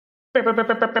I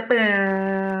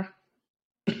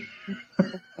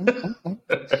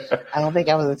don't think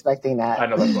I was expecting I that.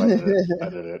 know that's why I did it. I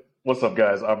did it. What's up,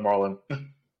 guys? I'm Marlon.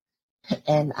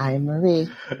 And I'm Marie.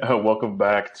 Welcome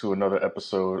back to another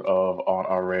episode of On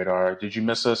Our Radar. Did you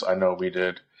miss us? I know we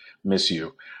did miss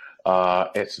you.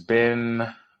 It's been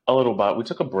a little bit. We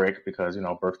took a break because,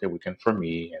 birthday weekend for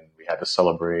me, and we had to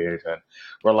celebrate and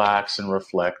relax and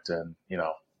reflect and,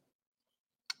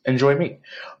 enjoy me.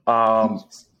 Um,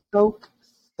 Soak,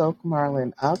 soak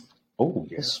Marlin up oh,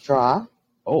 the yeah. straw.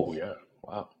 Oh, yeah.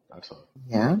 Wow.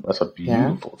 Yeah, That's a yeah.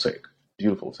 beautiful take.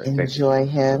 Beautiful take. Thank you. Enjoy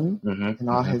him and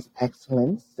all Mm-hmm. his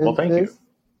Well, thank you. excellences.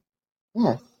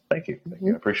 Yes. Thank you. Thank hmm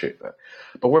you. I appreciate that.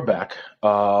 But we're back.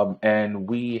 And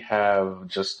we have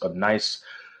just a nice,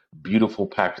 beautiful,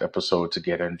 packed episode to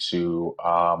get into.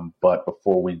 But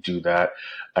before we do that,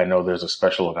 I know there's a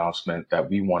special announcement that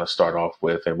we want to start off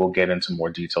with, and we'll get into more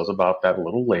details about that a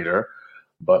little later.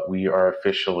 But we are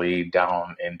officially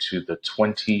down into the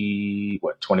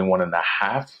 21 and a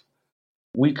half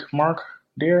week mark,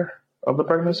 dear, of the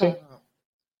pregnancy.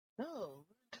 No,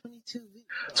 22 weeks.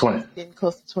 20. Getting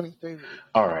close to 23 weeks.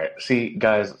 All right. See,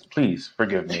 guys, please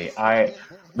forgive me.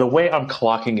 The way I'm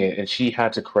clocking it, and she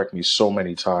had to correct me so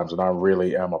many times, and I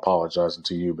really am apologizing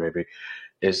to you, baby,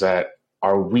 is that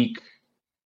our week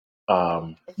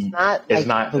It's not is like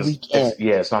not the weekend.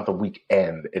 it's not the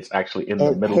weekend. It's actually in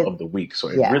the It middle hit, of the week. So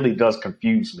it yeah. really does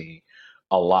confuse me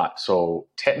a lot. So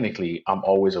technically I'm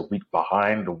always a week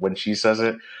behind when she says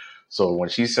it. So when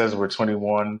she says we're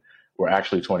 21, we're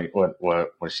actually 20.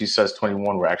 When she says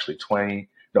 21, we're actually 20.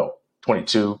 No,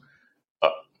 22.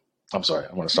 I'm sorry.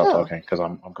 I'm going to stop No. talking because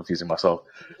I'm confusing myself.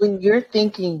 When you're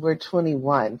thinking we're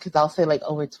 21, because I'll say like,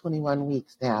 oh, we're 21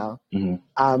 weeks now.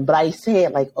 Mm-hmm. But I say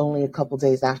it like only a couple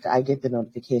days after I get the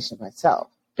notification myself.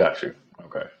 Got you.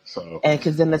 Okay. So, and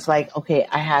because then it's like, okay,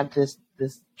 I have this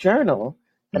journal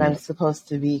that I'm supposed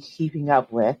to be keeping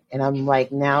up with, and I'm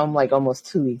like almost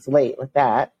 2 weeks late with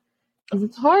that because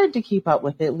it's hard to keep up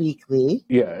with it weekly.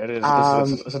 Yeah, it is.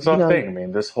 It's a tough thing. I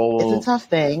mean, it's a tough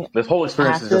thing. This whole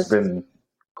experience has just been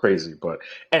crazy. But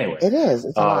anyway, it is.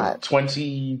 It's a lot.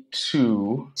 22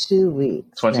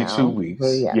 weeks. 22 now. weeks.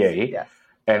 Well, yes, Yay. yes.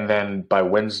 And then by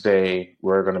Wednesday,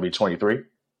 we're going to be 23.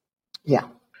 Yeah.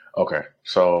 Okay.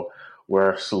 So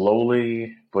we're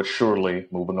slowly but surely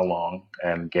moving along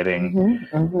and getting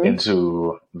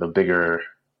into the bigger,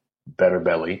 better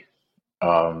belly.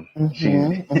 But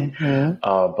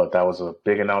that was a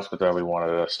big announcement that we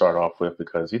wanted to start off with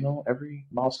because, every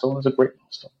milestone is a great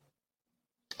milestone.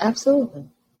 Absolutely.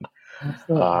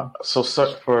 So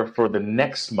for the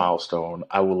next milestone,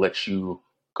 I will let you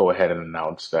go ahead and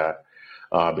announce that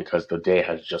because the day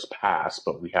has just passed,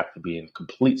 but we have to be in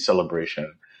complete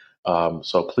celebration.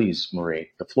 So please,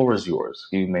 Marie, the floor is yours.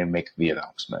 You may make the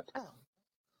announcement. Oh, of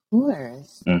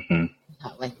course. Mm-hmm.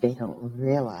 Not like they don't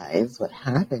realize what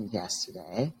happened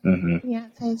yesterday. Mm-hmm.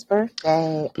 Beyonce's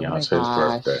birthday. Beyonce's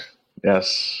birthday.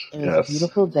 Yes. It was a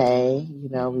beautiful day.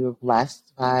 We were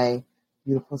blessed by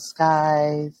beautiful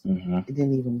skies. Mm-hmm. It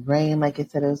didn't even rain like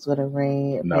it said it was going to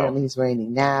rain. Apparently it's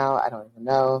raining now. I don't even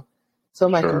know. So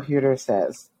my computer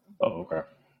says. Oh, okay.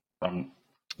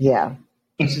 Yeah,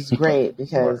 which is great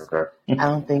because I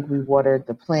don't think we watered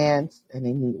the plants and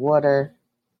they need water.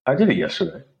 I did it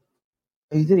yesterday.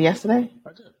 Oh, you did it yesterday? I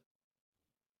did.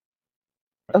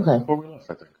 Okay. Before we left,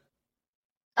 I think.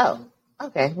 Oh,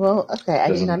 okay. Well, okay.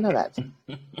 I did not know that.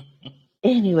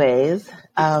 Anyways,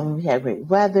 we had great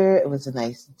weather. It was a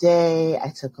nice day. I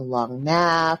took a long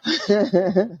nap.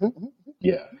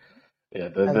 Yeah.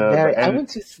 I went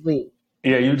to sleep.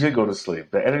 Yeah, you did go to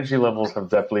sleep. The energy levels have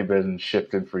definitely been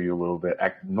shifted for you a little bit.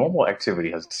 Normal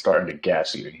activity has started to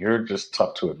gas you, and you're just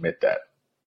tough to admit that.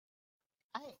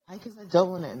 Because I don't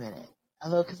want to admit it.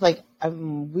 Although, because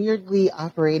I'm weirdly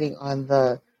operating on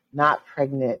the not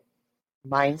pregnant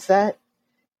mindset,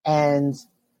 and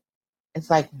it's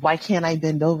like, why can't I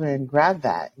bend over and grab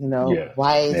that?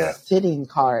 Why is sitting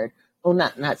hard? Oh,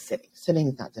 not sitting. Sitting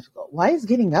is not difficult. Why is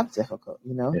getting up difficult?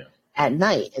 At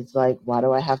night, it's like, why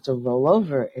do I have to roll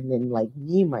over and then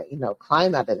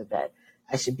climb out of the bed?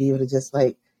 I should be able to just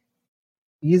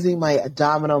using my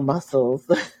abdominal muscles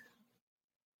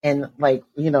and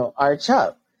arch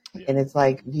up. Yeah. And it's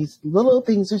like these little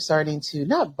things are starting to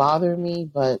not bother me,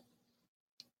 but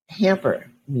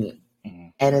hamper me. Mm-hmm.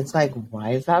 And it's like, why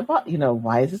is that?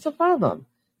 Why is this a problem?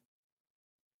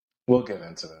 We'll get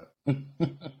into that.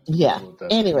 Yeah.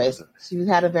 Anyways, she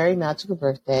had a very magical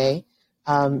birthday.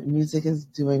 Music is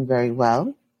doing very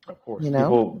well. Of course.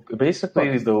 People,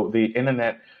 basically, the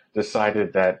internet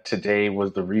decided that today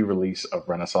was the re-release of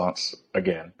Renaissance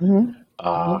again.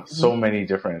 So many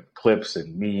different clips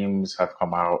and memes have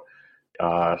come out.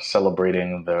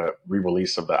 celebrating the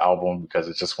re-release of the album because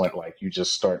it just went like you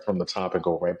just start from the top and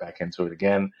go right back into it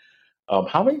again.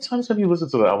 How many times have you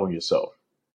listened to the album yourself?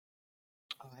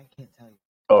 Oh, I can't tell you.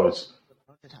 Oh, it's A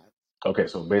bunch of times. okay.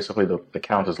 So basically, the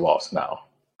count is lost now.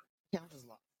 Count is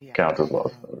lost. Yeah, Count is I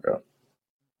lost. Okay.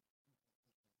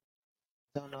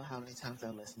 don't know how many times I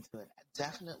listened to it.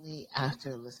 Definitely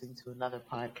after listening to another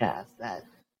podcast that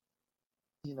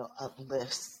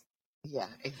uplifts. Yeah,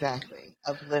 exactly.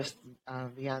 Uplifts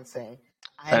Beyonce.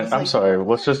 I And was I'm like, you sorry. know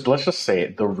what? Let's just say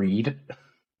it. The read.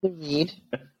 The read.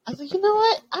 I was like, you know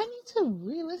what? I need to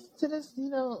re-listen to this,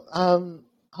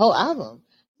 whole album.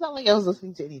 It's not like I was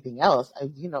listening to anything else.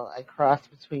 I crossed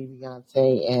between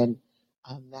Beyonce and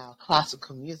now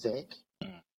classical music Mm,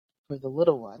 for the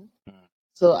little one. mm,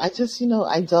 So I just,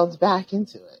 I delved back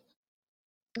into it.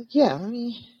 Like, yeah, I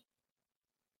mean,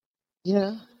 you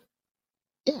know,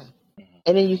 yeah. mm.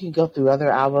 And then you can go through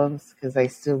other albums because I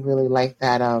still really like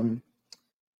that.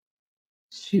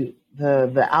 Shoot,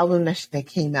 the album that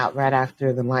came out right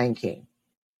after The Lion King,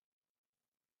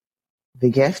 The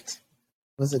Gift,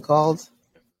 was it called?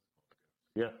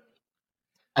 Yeah.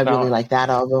 I really Now, like that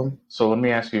album. so let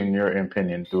me ask you, in your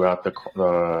opinion, throughout the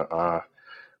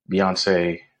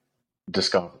Beyonce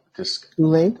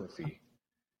Kool-Aid? discography,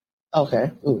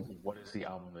 Okay. Ooh. what is the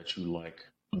album that you like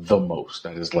the most?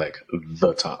 That is like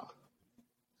the top.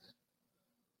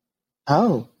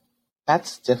 Oh,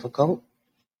 that's difficult.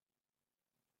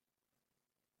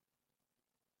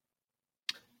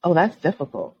 Oh, that's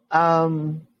difficult.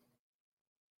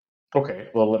 Okay.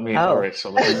 Well, let me. All Oh. right. So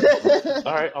let me.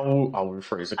 All right. I'll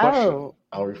rephrase the question. Oh,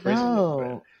 I'll rephrase it a little bit.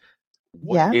 no.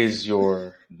 What Yes. is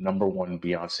your number one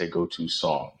Beyonce go-to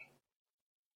song?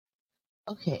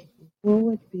 Okay. What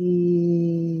would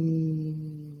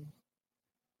be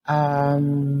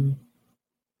um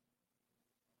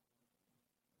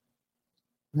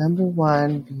number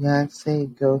one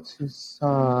Beyonce go-to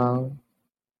song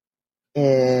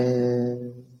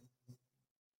is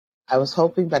I was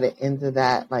hoping by the end of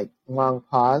that like long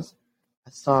pause,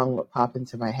 a song would pop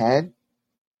into my head.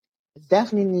 It's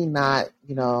definitely not,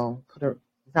 it's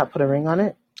not put a ring on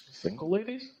it. Single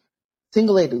ladies?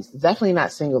 Single ladies. It's definitely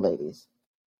not single ladies.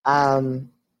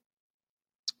 Um,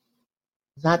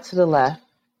 not to the left.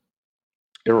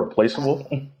 Irreplaceable?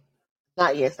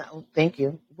 Not yes. Not, thank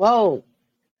you. Whoa,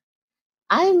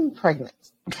 I'm pregnant,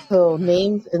 so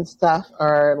names and stuff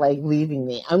are like leaving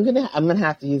me. I'm gonna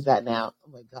have to use that now.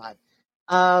 Oh my god.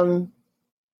 Um,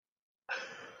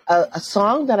 a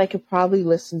song that I could probably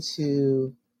listen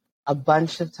to a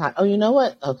bunch of times. Oh, you know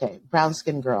what? Okay, Brown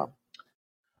Skin Girl.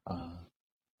 Uh,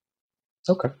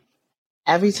 okay.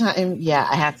 Every time, yeah,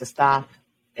 I have to stop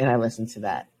and I listen to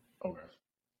that. Okay.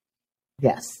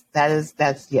 Yes,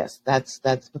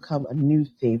 that's become a new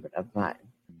favorite of mine.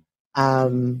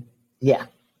 Yeah,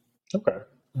 Okay.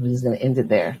 I'm just gonna end it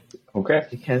there Okay.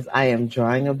 because I am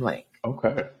drawing a blank.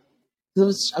 Okay.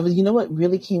 You know what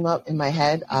really came up in my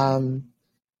head?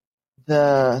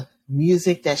 The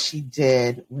music that she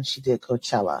did when she did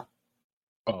Coachella,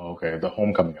 Oh, okay. The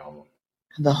Homecoming album.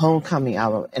 the Homecoming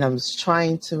album, and I'm just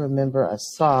trying to remember a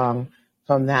song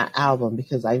from that album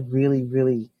because I really,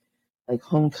 really like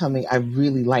Homecoming. I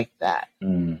really liked that,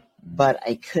 Mm. but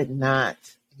I could not,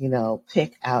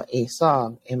 pick out a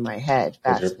song in my head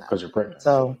fast enough. Because you're pregnant.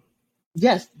 So,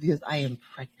 yes, because I am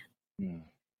pregnant Mm.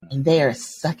 and they are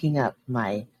sucking up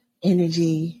my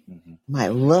energy, Mm-hmm. my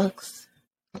looks,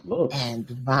 Look,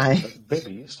 and my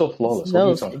baby, you're still flawless. What are you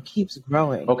nose. talking? It keeps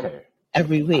growing Okay.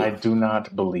 every week. I do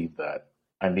not believe that.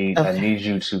 I need Okay.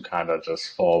 you to kind of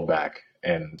just fall back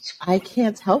and I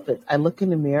can't help it. I look in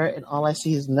the mirror and all I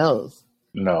see is nose.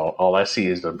 no, all I see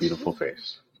is the beautiful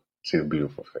face. See the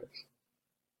beautiful face.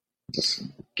 Just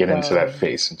get into that So,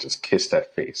 face and just kiss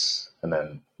that face and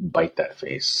then bite that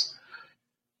face.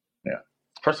 Yeah.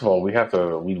 First of all, we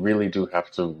really do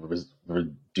have to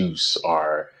reduce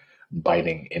our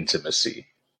biting intimacy.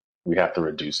 We have to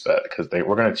reduce that because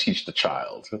we're going to teach the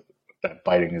child that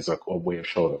biting is a way of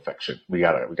showing affection. We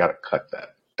gotta cut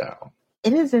that down.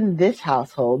 it is in this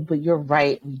household, but you're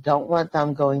right. We don't want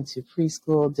them going to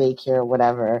preschool, daycare,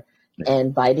 whatever, Yeah.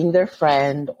 and biting their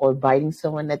friend or biting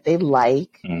someone that they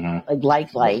like, Mm-hmm.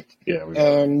 Yeah,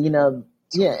 and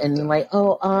yeah, and then like,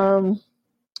 so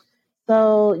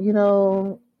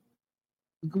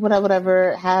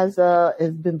whatever has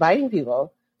been biting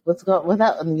people. What's going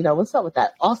without what's up with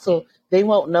that? Also, they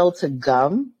won't know to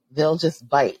gum; they'll just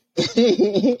bite.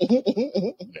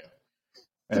 yeah.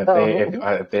 And So,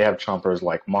 if they have chompers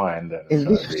like mine, then it's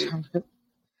is gonna be those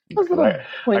because little I got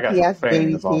pointy some ass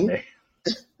baby fangs on teeth? me.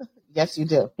 Yes, you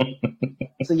do.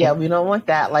 So yeah, we don't want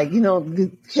that. Like,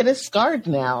 the kid is scarred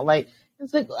now. Like,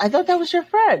 It's like, I thought that was your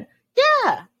friend.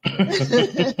 Yeah.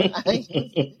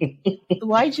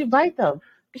 Why'd you bite them?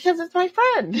 Because it's my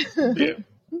friend. Yeah.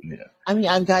 Yeah. I mean,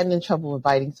 I've gotten in trouble with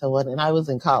biting someone, and I was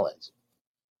in college,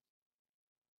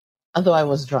 although I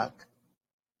was drunk.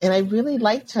 And I really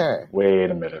liked her. Wait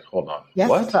a minute. Hold on. Yes,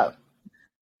 What? so,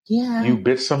 yeah. You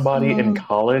bit somebody in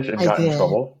college and got in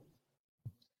trouble?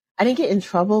 I didn't get in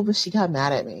trouble, but she got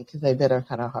mad at me because I bit her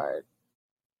kind of hard.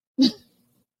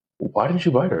 Why didn't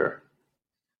you bite her?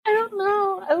 I don't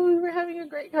know. We were having a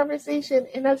great conversation,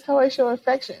 and that's how I show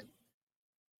affection.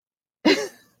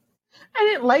 I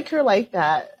didn't like her like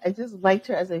that. I just liked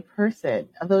her as a person.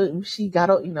 Although she got,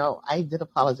 I did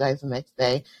apologize the next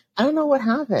day. I don't know what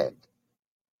happened.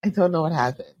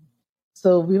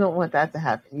 So we don't want that to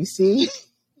happen. You see?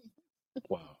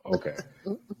 Wow. Okay.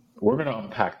 We're going to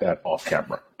unpack that off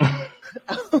camera.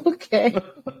 Okay.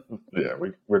 Yeah,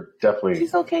 we're definitely...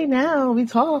 She's okay now. We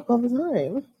talk all the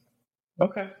time.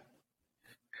 Okay.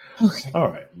 Okay. All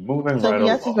right. Moving so right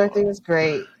Beyonce's along. birthday was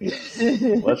great. Yes.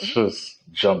 Let's just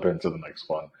jump into the next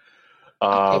one.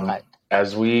 Okay,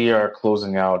 as we are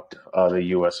closing out the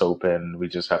U.S. Open, we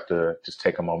just have to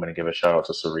take a moment and give a shout out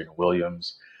to Serena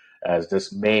Williams, as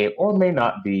this may or may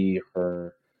not be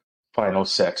her final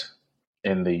set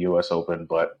in the U.S. Open.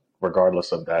 But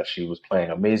regardless of that, she was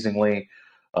playing amazingly.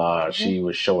 She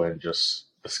was showing just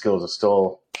the skills are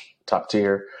still top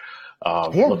tier,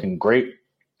 looking great.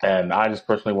 And I just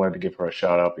personally wanted to give her a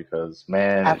shout out because,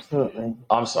 man, absolutely.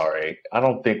 I'm sorry. I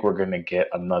don't think we're going to get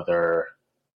another.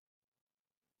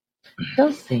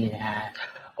 Don't say that.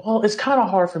 Well, it's kind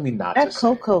of hard for me not to say. That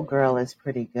Coco girl is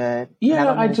pretty good.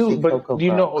 Yeah, I do. But, Coco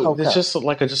you know, Coco. there's just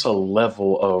just a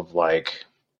level of like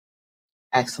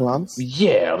excellence.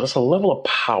 Yeah, there's a level of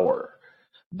power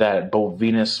that both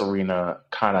Venus and Serena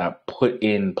kind of put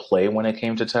in play when it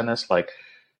came to tennis. Like,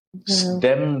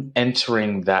 them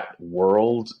entering that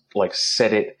world, like,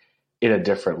 set it in a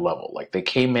different level. Like, they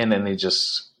came in and they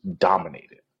just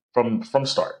dominated from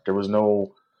start. There was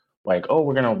no like, oh,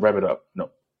 we're gonna rev it up. No,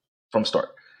 from start.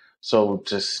 So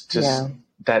just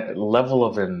that level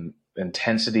of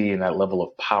intensity and that level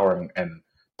of power and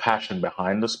passion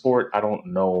behind the sport. I don't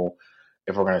know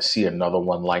if we're gonna see another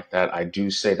one like that. I do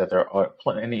say that there are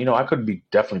plenty, and I could be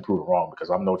definitely proven wrong because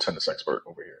I'm no tennis expert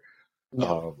over here.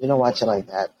 No, you don't watch it like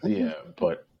that. Yeah,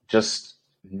 but just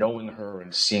knowing her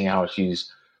and seeing how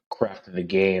she's crafted the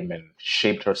game and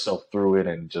shaped herself through it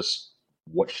and just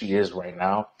what she is right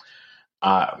now,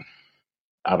 I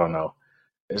don't know.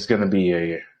 It's going to be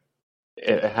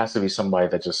it has to be somebody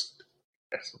that just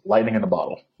lightning in a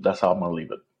bottle. That's how I'm going to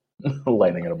leave it.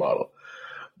 Lightning in a bottle.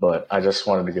 But I just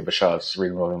wanted to give a shout out to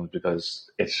Serena Williams because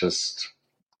it's just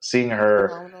seeing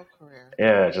her,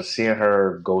 just seeing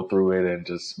her go through it and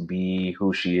just be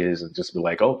who she is and just be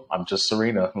like, oh, I'm just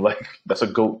Serena. Like, that's a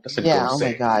goat. That's a goat. Oh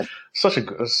my God.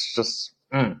 It's just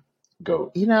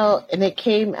goat. And it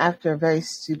came after a very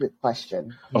stupid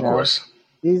question. Of course.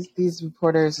 These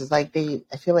reporters is like I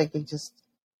feel like they just,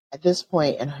 at this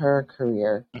point in her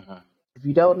career, if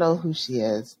you don't know who she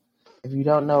is, if you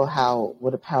don't know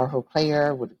what a powerful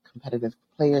player, what a competitive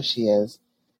player she is,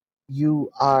 you're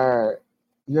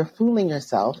fooling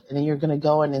yourself, and then you're going to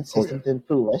go in and say something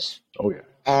foolish. Oh, yeah.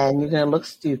 And you're going to look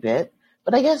stupid.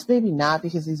 But I guess maybe not,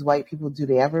 because these white people, do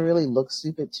they ever really look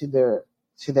stupid to their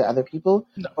other people?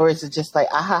 No. Or is it just like,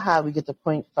 we get to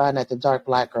point fun at the dark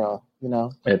black girl,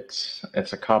 It's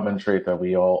a common trait that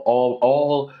we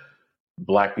all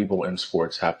black people in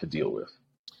sports have to deal with.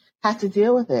 Have to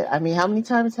deal with it. I mean, how many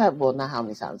times not how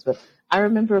many times, but I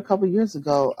remember a couple years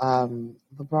ago,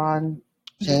 LeBron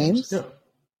James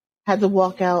had to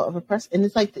walk out of a press, and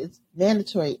it's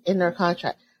mandatory in their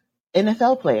contract.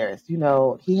 NFL players,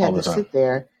 he had to sit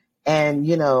there and,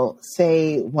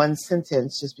 say one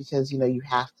sentence just because, you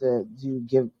have to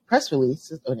give press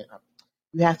releases.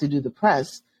 You have to do the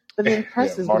press, but then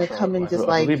press is going to come in just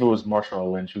I believe it was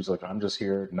Marshawn Lynch who's like, I'm just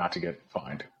here not to get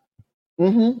fined.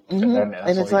 And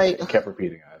it's like, he kept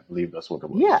repeating. I believe that's what it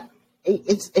was. Yeah,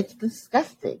 it's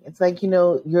disgusting. It's like,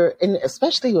 you're in,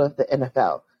 especially with the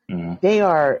NFL, they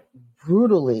are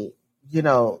brutally,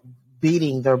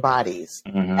 beating their bodies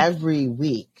every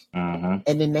week, and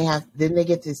then they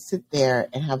get to sit there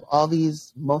and have all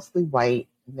these mostly white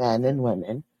men and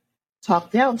women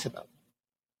talk down to them,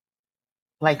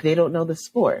 like they don't know the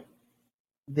sport,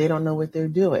 they don't know what they're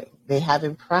doing, they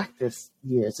haven't practiced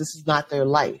years. This is not their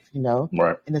life,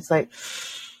 Right? And it's like,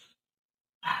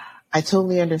 I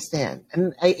totally understand,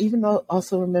 and I even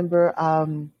also remember,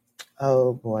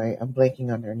 oh boy, I'm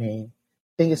blanking on her name.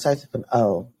 I think it starts with an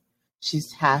O.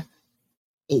 She's half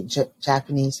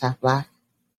Japanese, half black.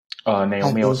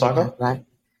 Naomi Osaka. Black.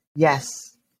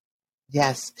 Yes.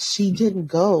 Yes, she didn't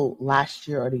go last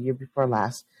year or the year before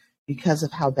last because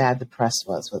of how bad the press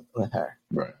was with her.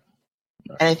 Right.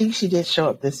 And I think she did show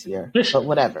up this year, Yeah, but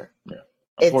whatever. yeah.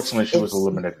 Unfortunately, she was It's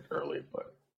eliminated early,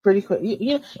 but pretty quick. It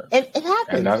and happens. that It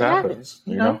happens. happens,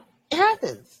 you know. It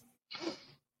happens.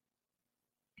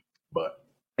 But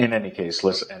in any case,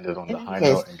 let's end it on In the any high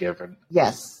case, note and give her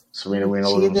yes, Serena she ended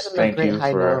Williams. on a Thank great you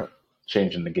high for note.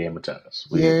 changing the game of tennis.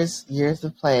 Years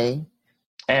of play,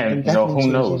 And definitely who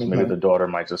changing knows? the Maybe game. the daughter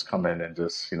might just come in and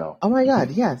just Oh my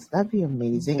God, yes, that'd be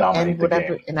amazing. And dominate the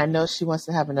whatever. game. And I know she wants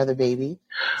to have another baby,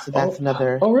 so that's Oh,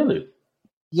 another. oh, really?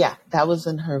 Yeah, that was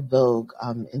in her Vogue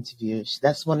interview.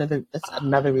 That's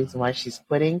another reason why she's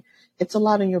quitting. It's a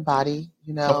lot on your body,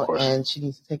 Of course, and she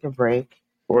needs to take a break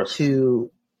of course. to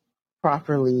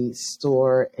properly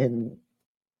store and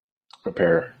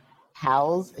Prepare.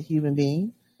 house a human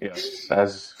being. Yes,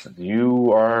 as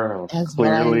you are As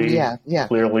what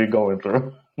clearly going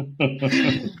through.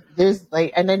 There's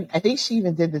and then I think she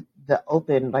even did the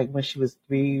open like when she was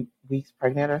 3 weeks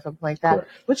pregnant or something like that. Correct.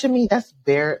 Which I mean, it is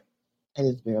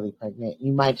barely pregnant.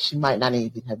 She might not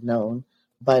even have known,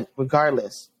 but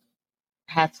regardless,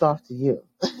 hats off to you.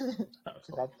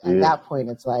 At that point,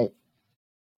 it's like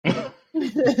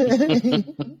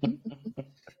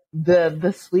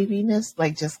the sleepiness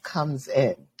like just comes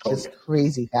in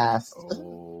crazy fast.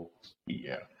 Oh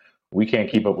yeah, we can't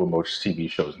keep up with most TV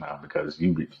shows now because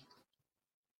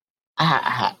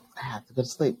I have to go to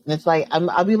sleep. And it's like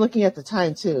I'll be looking at the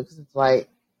time too because it's like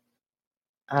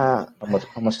how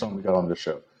much time we got on this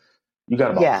show? You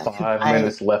got about 5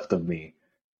 minutes left of me.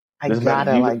 I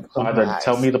gotta either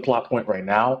tell me the plot point right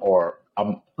now or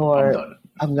I'm done.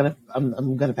 I'm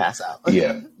gonna pass out.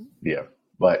 Yeah.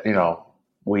 But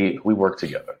we work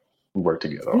together. We work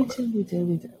together on that. We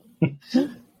do.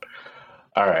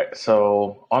 All right.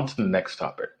 So on to the next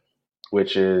topic,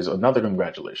 which is another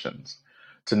congratulations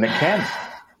to Nick Cannon.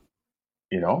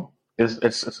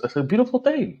 It's a beautiful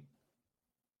thing.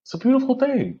 It's a beautiful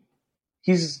thing.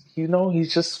 He's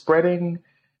just spreading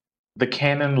the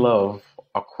Cannon love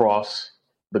across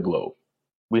the globe.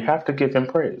 We have to give him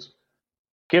praise.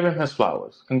 Give him his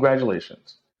flowers.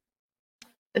 Congratulations.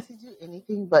 Does he do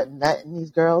anything but nut in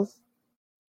these girls?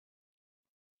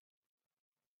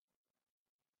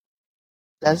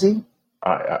 Does he?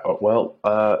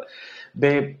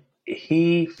 Babe,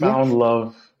 he found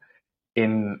love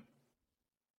in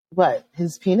what?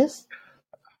 His penis?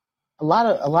 A lot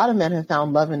of men have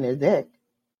found love in their dick.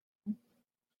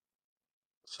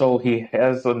 So he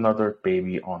has another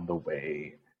baby on the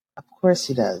way. Of course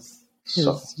he does.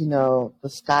 Because, the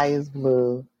sky is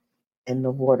blue and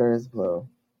the water is blue.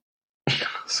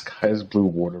 Sky is blue,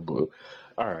 water blue.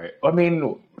 All right. I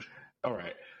mean, all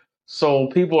right. So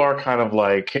people are kind of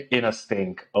like in a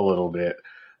stink a little bit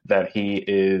that he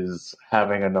is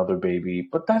having another baby,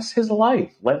 but that's his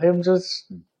life. Let him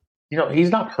just, he's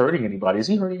not hurting anybody. Is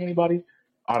he hurting anybody?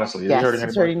 Honestly, is he hurting anybody?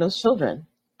 He's hurting those children.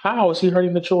 How is he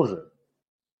hurting the children?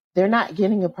 They're not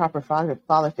getting a proper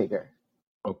father figure.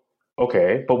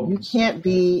 Okay, but you can't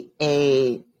be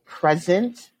a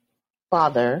present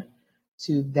father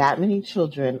to that many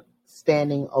children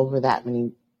standing over that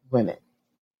many women.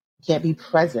 You can't be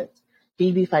present. Can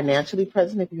you be financially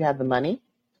present if you have the money?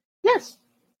 Yes.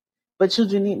 But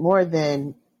children need more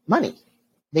than money.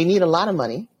 They need a lot of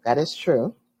money. That is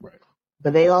true. Right.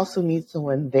 But they also need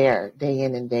someone there day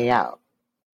in and day out.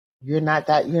 You're not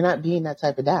being that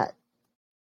type of dad.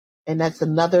 And that's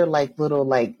another little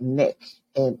niche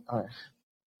at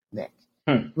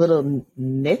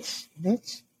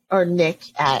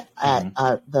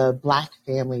the Black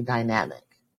family dynamic.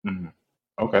 Mm-hmm.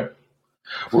 Okay.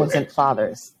 Present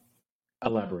fathers.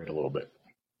 Elaborate a little bit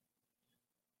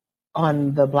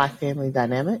on the Black family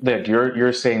dynamic. That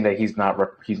you're saying that he's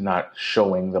not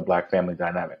showing the Black family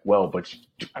dynamic well, but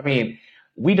I mean,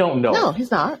 we don't know. No,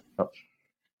 he's not. Oh.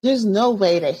 There's no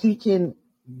way that he can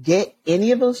get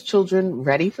any of those children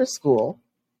ready for school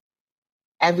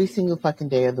every single fucking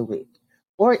day of the week,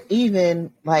 or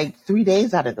even 3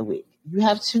 days out of the week. You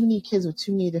have too many kids with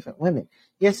too many different women.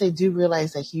 Yes, I do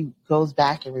realize that he goes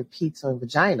back and repeats on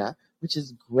vagina, which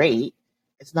is great.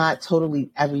 It's not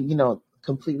totally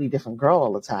completely different girl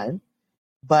all the time,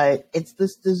 but it's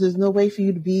this. There's no way for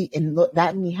you to be in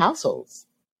that many households.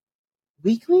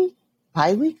 Weekly,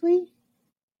 bi-weekly,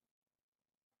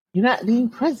 you're not being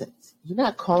present. You're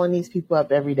not calling these people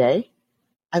up every day.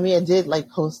 I mean, I did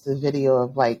post a video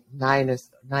of 9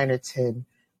 or 10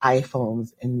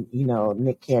 iPhones and,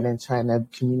 Nick Cannon trying to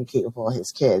communicate with all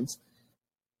his kids.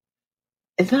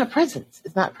 It's not presence.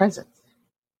 It's not presence.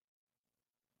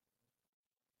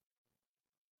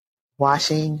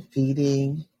 Washing,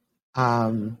 feeding,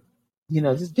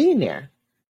 just being there.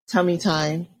 Tummy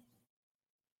time.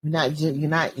 You're not there.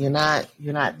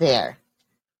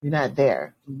 You're not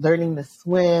there. Learning to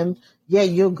swim. Yeah,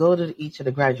 you'll go to each of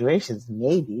the graduations,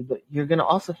 maybe, but you're gonna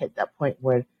also hit that point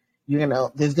where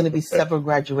there's gonna be several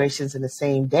graduations in the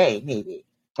same day, maybe.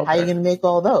 Okay. How are you gonna make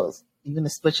all those? You gonna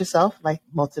split yourself like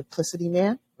Multiplicity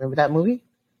Man? Remember that movie?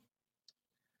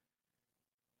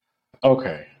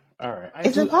 Okay. All right.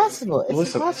 It's impossible.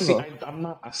 It's impossible.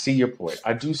 I see your point.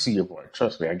 I do see your point.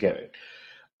 Trust me, I get it.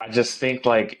 I just think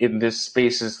like in this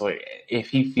space is like if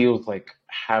he feels like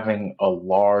having a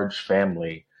large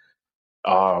family,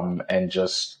 and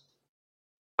just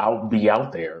be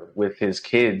out there with his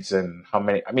kids and how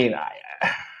many. I mean,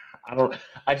 I don't.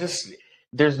 I just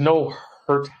there's no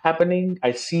hurt happening.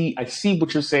 I see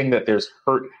what you're saying that there's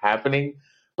hurt happening,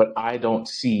 but I don't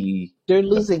see. They're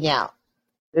losing out.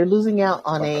 They're losing out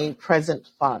on a present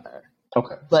father.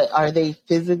 Okay. But are they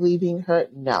physically being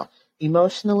hurt? No.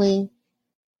 Emotionally,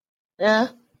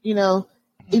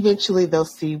 eventually they'll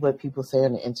see what people say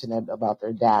on the internet about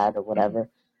their dad or whatever.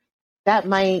 That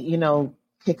might,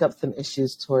 pick up some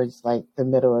issues towards like the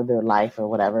middle of their life or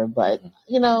whatever. But,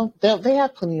 they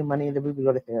have plenty of money. They will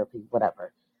go to therapy,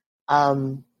 whatever.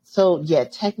 So yeah,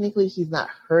 technically he's not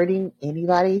hurting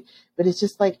anybody, but it's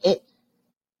just like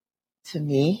to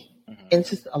me, and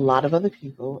to a lot of other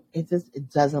people, it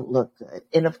doesn't look good.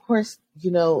 And of course, he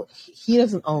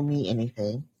doesn't owe me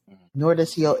anything, nor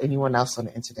does he owe anyone else on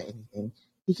the internet anything.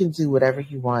 He can do whatever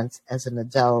he wants as an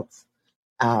adult,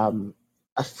 a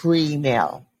free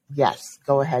male. Yes,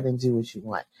 go ahead and do what you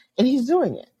want. And he's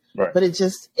doing it. Right. But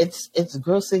it's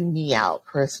grossing me out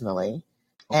personally.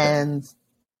 Okay. And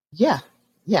yeah,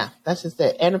 that's just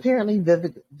it. And apparently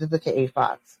Vivica A.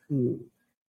 Fox, who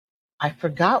I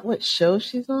forgot what show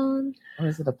she's on, or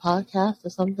is it a podcast or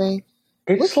something?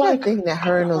 What's like that thing that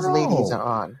her and those ladies are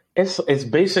on? It's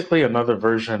basically another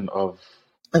version of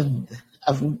the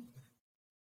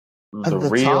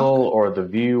Real talk? Or the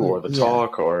View or the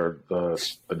Talk or the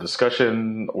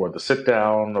discussion or the sit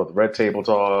down or the Red Table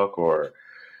Talk or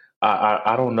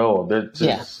I don't know.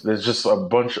 There's just a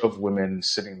bunch of women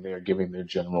sitting there giving their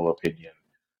general opinion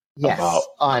about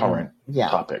current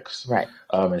topics, right?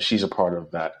 And she's a part of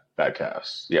that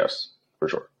cast. Yes, for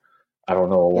sure. I don't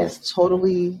know. Yes,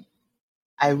 totally.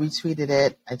 I retweeted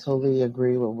it. I totally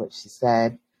agree with what she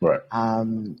said. Right.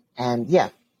 And yeah,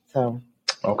 so.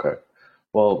 Okay.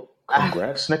 Well,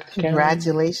 congrats, Nick.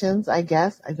 Congratulations, I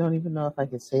guess. I don't even know if I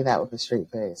could say that with a straight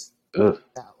face. Ugh.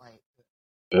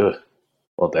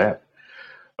 Well, damn.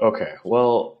 Okay.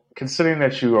 Well, considering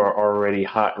that you are already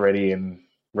hot, ready, and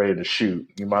ready to shoot,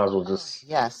 you might as well just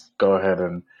go ahead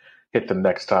and hit the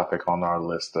next topic on our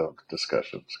list of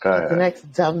discussions. Go ahead. The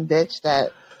next dumb bitch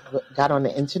that got on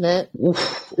the internet.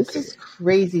 Oof, This is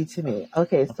crazy to me.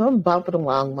 Okay, so I'm bumping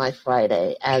along my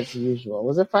Friday as usual.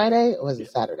 Was it Friday or was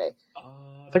it Saturday?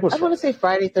 I think it was. I want to say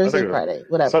Friday, Thursday, Friday,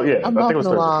 whatever. So, yeah, I'm bumping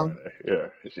along. Yeah,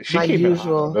 she my came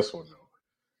usual. In this one though.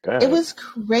 Go ahead. It was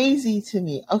crazy to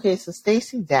me. Okay, so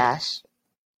Stacey Dash,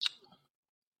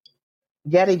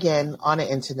 yet again on the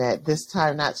internet. This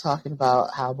time, not talking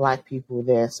about how black people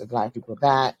this or black people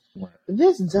that. Right.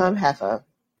 This dumb heifer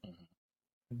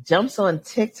jumps on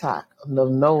TikTok,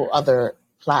 no other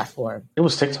platform. It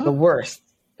was TikTok? The worst.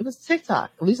 It was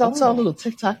TikTok. At least I saw a little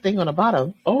TikTok thing on the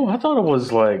bottom. Oh, I thought it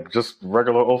was like just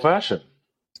regular old fashioned.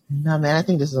 No, man, I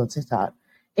think this is on TikTok.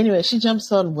 Anyway, she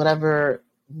jumps on whatever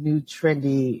new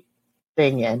trendy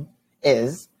thing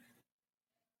is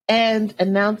and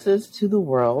announces to the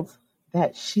world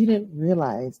that she didn't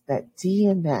realize that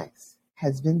DMX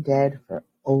has been dead for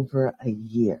over a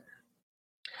year.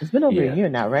 It's been over a year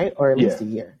now, right? Or at least a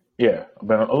year. Yeah,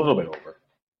 been a little bit over.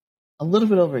 A little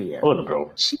bit over a year. A little bit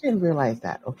over. She didn't realize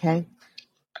that, okay?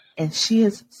 And she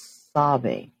is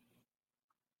sobbing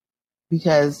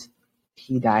because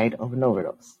he died of an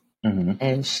overdose. Mm-hmm.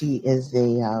 And she is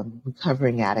a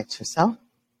recovering addict herself.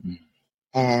 Mm-hmm.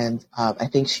 And I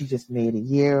think she just made a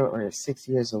year or 6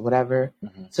 years or whatever.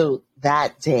 Mm-hmm. So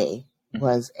that day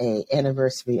was a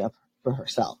anniversary for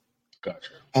herself.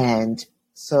 Gotcha. And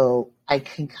so I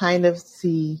can kind of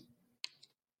see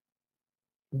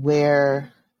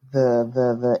where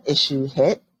the issue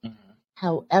hit. Mm-hmm.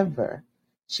 However,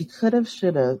 she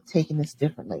should have taken this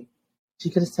differently. She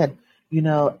could have said,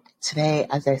 today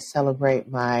as I celebrate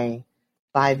my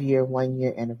 5-year,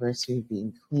 1-year anniversary of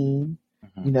being clean,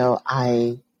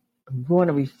 I am going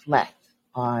to reflect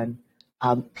on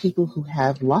people who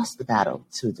have lost the battle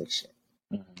to addiction.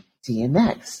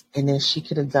 DMX. And then she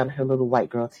could have done her little white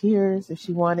girl tears if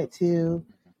she wanted to,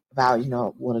 about,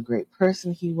 what a great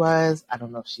person he was. I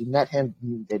don't know if she met him,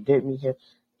 didn't meet him.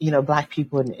 Black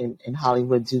people in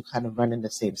Hollywood do kind of run in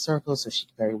the same circle, so she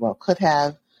very well could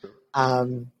have.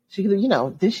 She could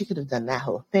have, then she could have done that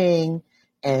whole thing,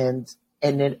 and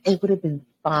then it would have been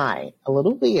fine. A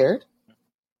little weird,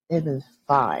 it was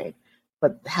fine.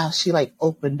 But how she like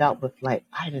opened up with like,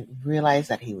 I didn't realize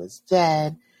that he was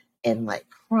dead, and like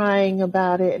crying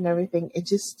about it and everything.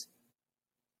 It's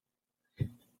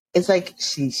like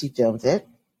she filmed it,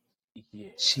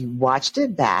 Yeah. she watched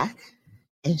it back,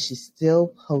 and she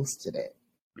still posted it.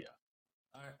 Yeah.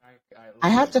 I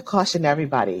have to caution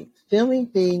everybody, filming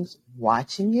things,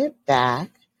 watching it back,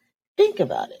 think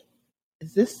about it.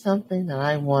 Is this something that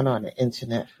I want on the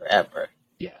internet forever?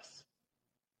 Yes.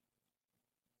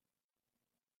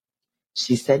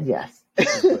 She said yes.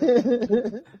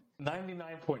 99.9%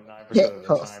 of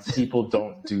the time, people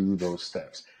don't do those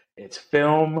steps. It's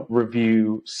film,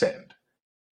 review, send.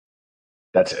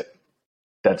 That's it.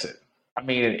 I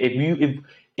mean,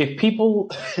 if people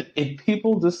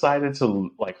decided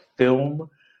to like film,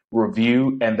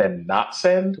 review, and then not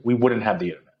send, we wouldn't have the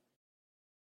internet.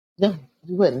 No,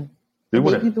 we wouldn't. We Maybe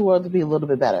wouldn't. the world would be a little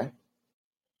bit better.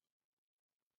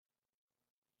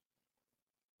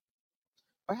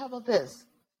 Or how about this?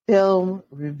 Film,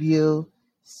 review,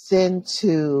 send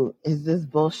to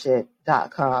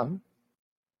isthisbullshit.com.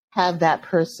 Have that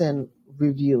person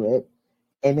review it,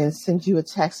 and then send you a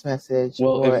text message.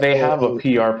 Well, or if they have a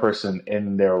PR person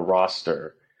in their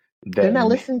roster, then they're not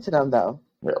listening to them though.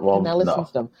 Well, they're not listening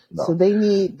to them. No. So they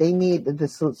need the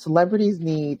celebrities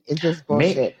need is this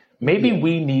bullshit. Maybe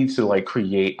we need to like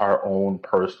create our own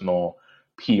personal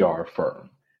PR firm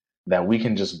that we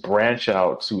can just branch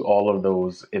out to all of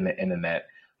those in the internet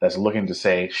that's looking to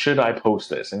say, should I post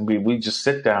this? And we just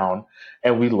sit down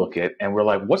and we look at and we're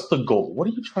like, what's the goal? What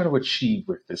are you trying to achieve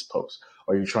with this post?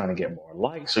 Are you trying to get more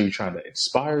likes? Are you trying to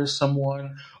inspire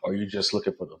someone? Are you just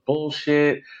looking for the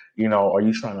bullshit? Are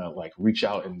you trying to like reach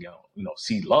out and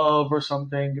see love or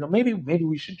something? Maybe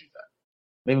we should do that.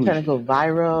 Maybe trying to go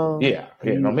viral. Yeah.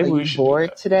 Maybe we should.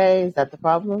 Bored today? Is that the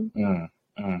problem?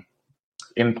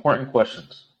 Important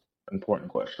questions. No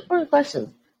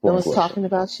one's talking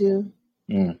about you.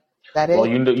 That well,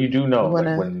 it? you do know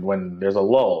when there's a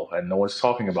lull and no one's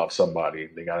talking about somebody,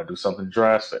 they got to do something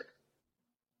drastic.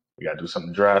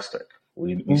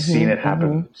 We've seen it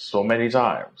happen so many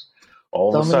times.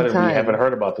 All of a sudden, we haven't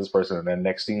heard about this person, and then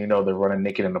next thing you know, they're running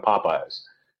naked in the Popeyes.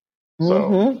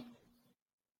 So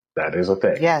that is a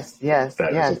thing. Yes.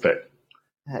 That is a thing.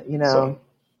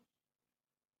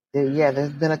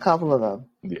 There's been a couple of them.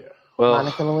 Yeah. Well,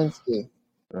 Monica Lewinsky.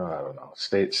 I don't know.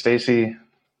 Stacey,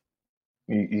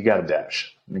 you got a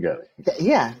dash. You got it.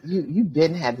 Yeah, you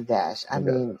been had the dash. I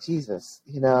mean, Jesus,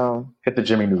 hit the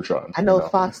Jimmy Neutron. I know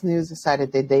Fox News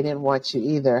decided that they didn't want you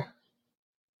either.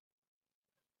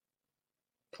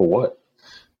 For what?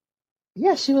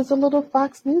 Yeah, she was a little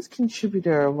Fox News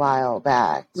contributor a while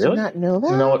back. Did you not know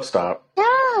that? You know what? Stop.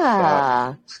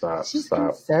 Yeah. Stop. She's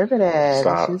conservative.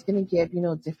 Stop. She was going to give,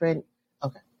 different.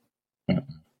 Okay.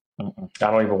 I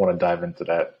don't even want to dive into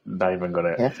that. Not even going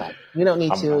to. That's fine. We don't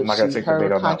need to. I'm not going to take the bait on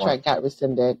that one. Her contract got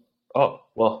rescinded. Oh,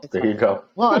 well, there you go.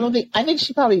 Well, I think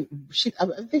she probably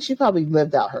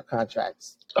lived out her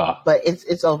contracts. But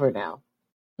it's over now.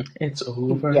 It's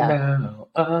over now.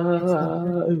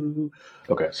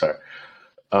 Okay, sorry.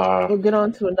 We'll get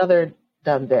on to another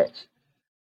dumb bitch.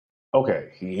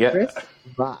 Okay, yeah. Chris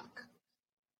Rock.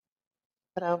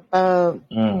 You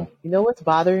know what's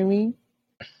bothering me?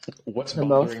 What's the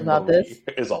most about this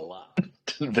is a lot.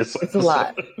 It's a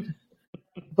lot.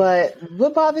 But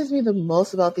what bothers me the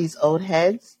most about these old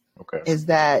heads is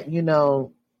that,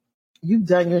 you've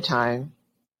done your time.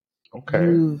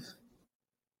 Okay.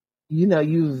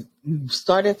 You've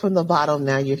started from the bottom,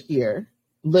 now you're here.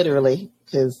 Literally,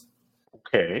 because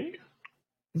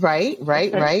Right.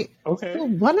 Okay. So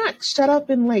why not shut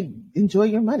up and enjoy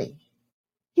your money?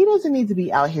 He doesn't need to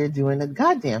be out here doing a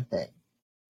goddamn thing.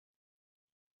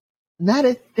 Not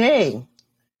a thing.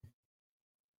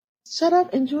 Shut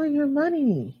up, enjoy your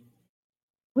money.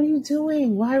 What are you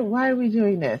doing? Why are we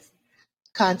doing this?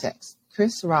 Context.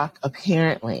 Chris Rock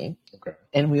apparently,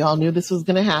 and we all knew this was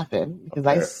going to happen because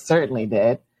I certainly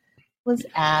did, was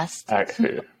asked.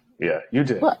 Yeah, you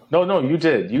did. What? No, you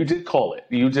did. You did call it.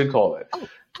 Oh,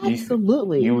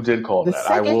 absolutely. You did call the that.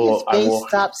 Second his face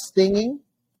stopped stinging.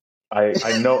 I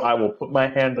know I will put my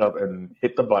hand up and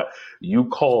hit the button. You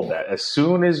called that. As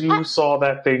soon as you saw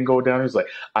that thing go down, he was like,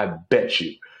 I bet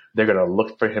you they're going to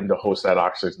look for him to host that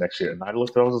Oscars next year. And I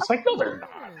looked at it, I was like, no, they're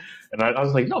not. And I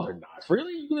was like, no, they're not.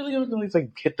 Really? You really going to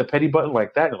hit the petty button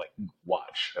like that? You're like,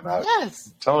 watch. And I'm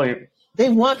telling you. They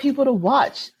want people to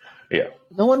watch. Yeah.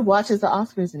 No one watches the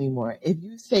Oscars anymore. If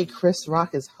you say Chris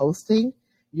Rock is hosting,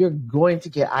 you're going to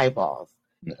get eyeballs.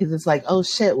 Because it's like, oh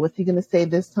shit, what's he gonna say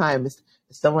this time? Is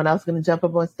someone else gonna jump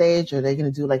up on stage, or are they gonna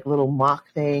do like a little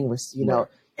mock thing where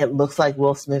it looks like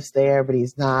Will Smith's there, but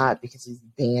he's not because he's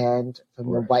banned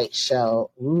from the White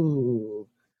Show. Ooh.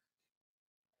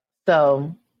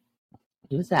 So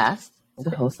he was asked to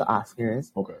host the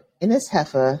Oscars. Okay. And this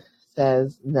heifer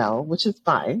says no, which is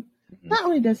fine. Mm-hmm. Not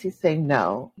only does he say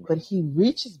no, but he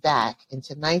reaches back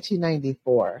into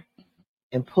 1994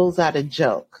 and pulls out a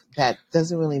joke that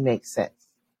doesn't really make sense.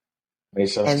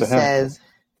 Makes sense and to him. Says,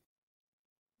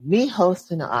 me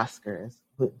hosting the Oscars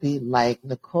would be like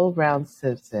Nicole Brown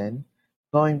Simpson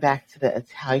going back to the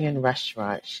Italian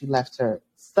restaurant she left her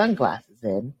sunglasses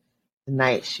in the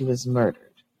night she was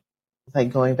murdered. It's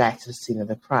like going back to the scene of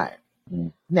the crime.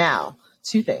 Mm. Now,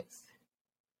 two things.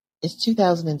 It's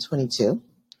 2022.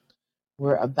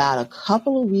 We're about a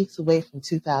couple of weeks away from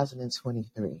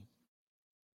 2023.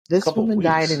 This woman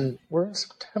died in... We're in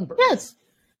September. Yes.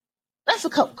 That's a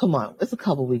couple... Come on. It's a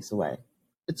couple weeks away.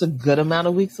 It's a good amount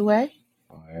of weeks away.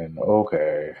 Fine.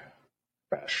 Okay.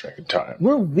 Fast tracking time.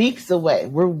 We're weeks away.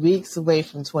 We're weeks away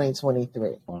from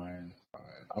 2023. Fine.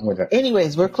 I'm with that.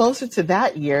 Anyways, we're closer to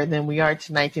that year than we are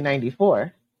to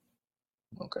 1994.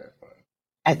 Okay. Fine.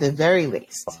 At the very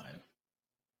least. Fine.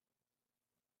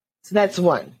 So that's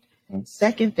one. Mm-hmm.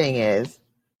 Second thing is,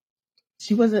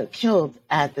 she wasn't killed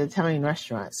at the Italian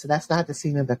restaurant, so that's not the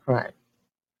scene of the crime.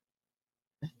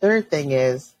 The third thing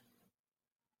is,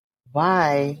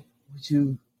 why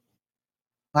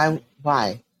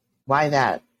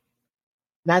that?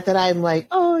 Not that I'm like,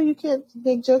 oh, you can't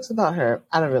make jokes about her.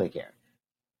 I don't really care.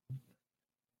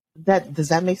 Does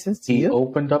that make sense to you? He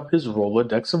opened up his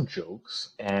Rolodex of jokes,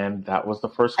 and that was the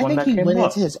first one that came up. I think he went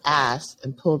into his ass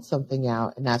and pulled something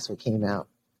out, and that's what came out.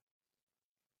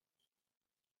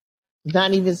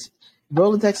 Not even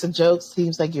Rolodex of jokes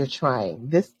seems like you're trying.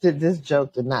 This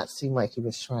joke did not seem like he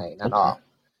was trying at all.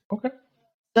 Okay.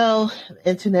 So the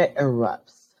internet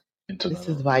erupts. This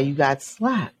is why you got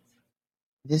slapped.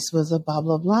 This was a blah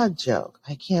blah blah joke.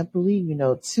 I can't believe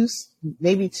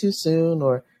maybe too soon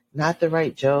or not the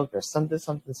right joke or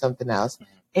something else.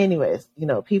 Anyways,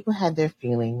 people had their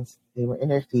feelings. They were in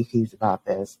their fifis about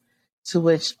this. To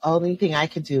which only thing I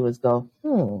could do was go,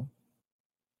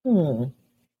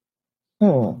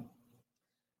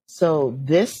 So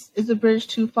this is a bridge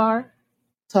too far,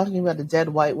 talking about a dead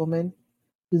white woman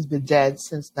who's been dead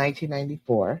since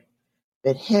 1994,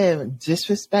 but him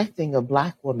disrespecting a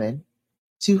black woman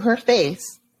to her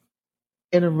face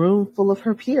in a room full of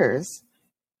her peers,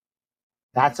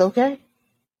 that's okay?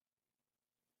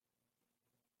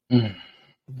 Mm.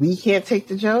 We can't take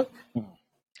the joke?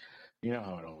 You know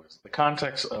how it always is. The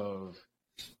context of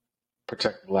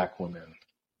protect black women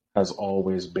has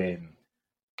always been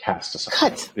cast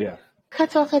aside.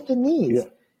 Cut off at the knees. Yeah.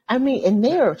 I mean, and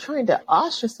they're trying to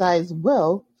ostracize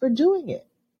Will for doing it.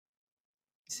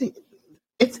 See,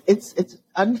 it's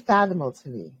unfathomable to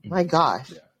me. My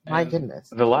gosh. Yeah. My goodness.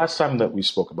 The last time that we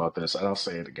spoke about this, and I'll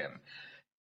say it again,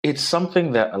 it's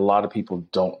something that a lot of people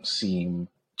don't seem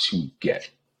to get.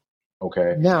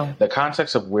 Okay? No. The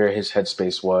context of where his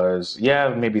headspace was,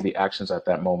 maybe the actions at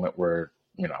that moment were,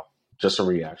 just a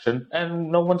reaction,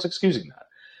 and no one's excusing that.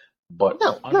 But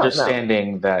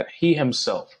understanding that he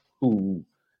himself, who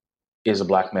is a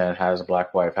black man, has a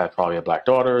black wife, has probably a black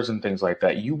daughters and things like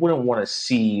that, you wouldn't want to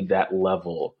see that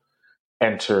level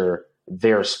enter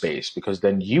their space, because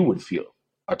then you would feel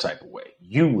a type of way.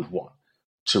 You would want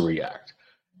to react.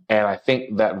 And I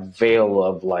think that veil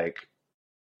of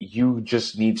you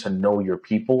just need to know your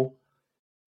people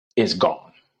is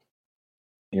gone,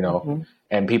 mm-hmm.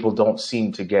 And people don't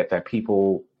seem to get that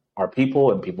people are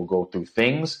people and people go through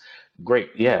things.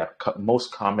 Great. Yeah.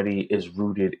 Most comedy is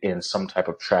rooted in some type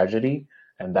of tragedy,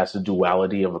 and that's the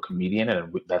duality of a comedian.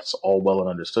 And that's all well and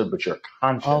understood, but you're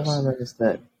conscious. All well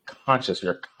understood.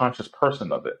 You're a conscious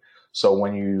person of it. So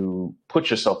when you put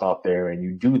yourself out there and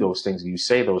you do those things and you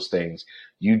say those things,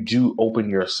 you do open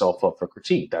yourself up for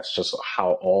critique. That's just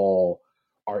how all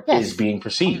art is being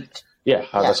perceived. Art. Yeah,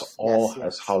 that's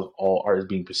how all art is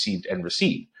being perceived and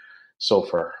received. So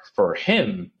for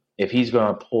him, if he's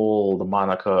going to pull the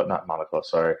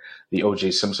the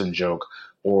O.J. Simpson joke,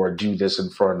 or do this in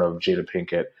front of Jada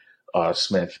Pinkett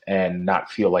Smith and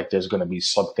not feel like there's going to be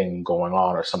something going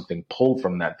on or something pulled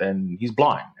from that, then he's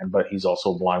blind. But he's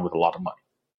also blind with a lot of money.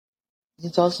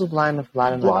 He's also blind with a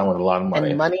lot of money. Blind with a lot of money.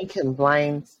 And money can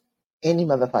blind any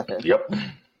motherfucker. Yep.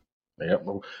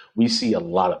 We see a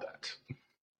lot of that.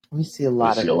 We see a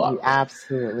lot of it. We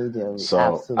absolutely do.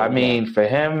 I mean, for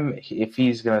him, if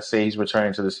he's going to say he's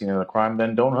returning to the scene of the crime,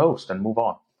 then don't host and move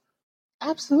on.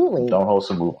 Absolutely. Don't host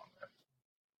and move on.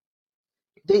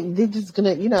 They just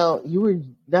gonna, you were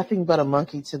nothing but a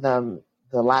monkey to them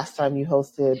the last time you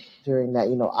hosted during that,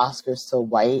 Oscars So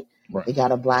White. Right. They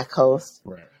got a black host,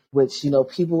 Right. which,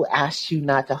 people asked you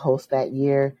not to host that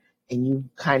year, and you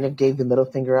kind of gave the middle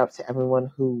finger up to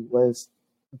everyone who was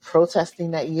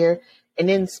protesting that year, and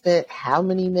then spent how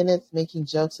many minutes making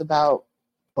jokes about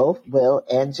both Will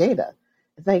and Jada.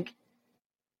 It's like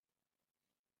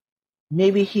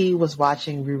maybe he was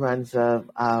watching reruns of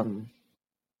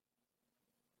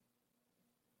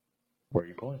Where are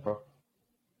you going, bro?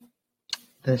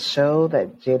 the show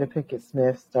that Jada Pinkett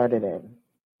Smith started in,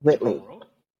 Whitley.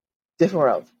 Different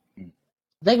World.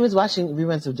 I think he was watching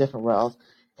reruns of Different World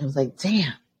and was like,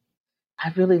 damn,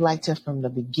 I really liked her from the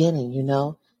beginning,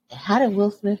 And how did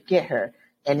Will Smith get her?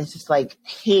 And it's just like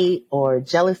hate or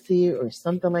jealousy or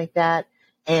something like that.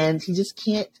 And he just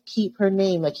can't keep her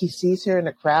name. Like he sees her in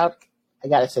a crowd. I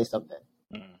got to say something.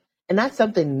 And not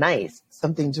something nice,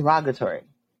 something derogatory.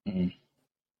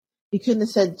 He couldn't have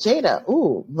said, Jada,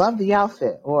 ooh, love the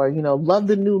outfit, or, love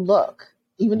the new look,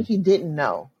 even if he didn't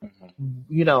know,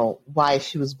 why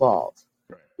she was bald.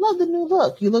 Right. Love the new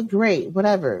look. You look great,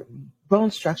 whatever. Bone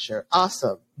structure,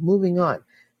 awesome. Moving on.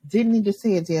 Didn't need to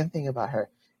say a damn thing about her.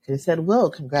 Could have said, Will,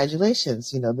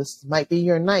 congratulations. This might be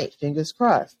your night. Fingers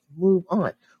crossed. Move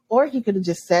on. Or he could have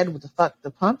just said what the fuck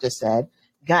the prompter said,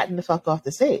 gotten the fuck off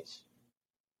the stage.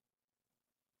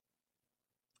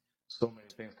 So many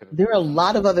things could have There are a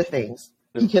lot of other things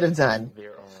he could have done.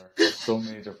 There are so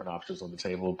many different options on the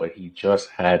table, but he just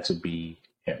had to be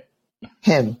him.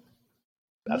 Him.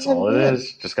 That's all it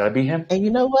is. Just got to be him. And you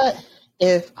know what?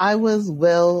 If I was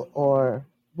Will or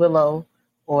Willow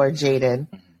or Jaden,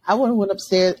 I would have went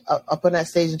upstairs, up on that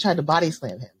stage and tried to body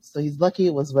slam him. So he's lucky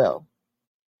it was Will.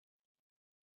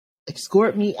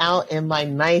 Escort me out in my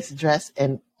nice dress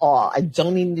and all. I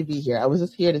don't need to be here. I was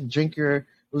just here to drink your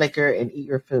liquor and eat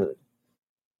your food.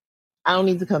 I don't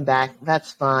need to come back.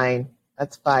 That's fine.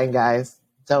 That's fine, guys.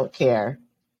 Don't care.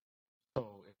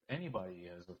 So if anybody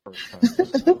has a first time listening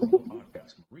to the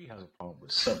podcast, Marie has a problem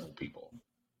with several people.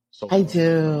 So I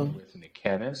do. With Nick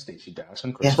Cannon, Stacey Dash,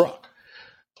 and Chris Rock.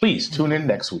 Please tune in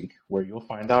next week where you'll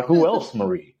find out who else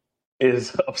Marie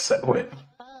is upset with.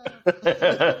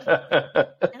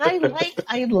 And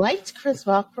I liked Chris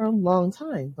Rock for a long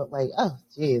time, but oh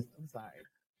geez, I'm sorry.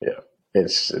 Yeah,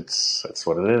 it's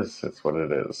what it is. It's what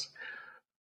it is.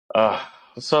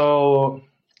 So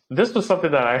this was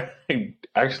something that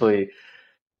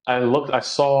I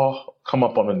saw come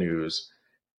up on the news,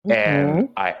 and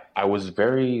I was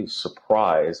very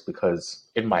surprised because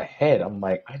in my head I'm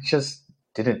like, I just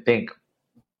didn't think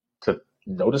to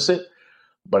notice it,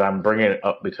 but I'm bringing it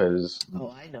up because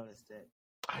I noticed it.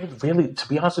 To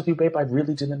be honest with you, babe, I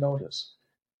really didn't notice.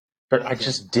 But I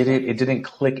just didn't. It didn't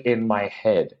click in my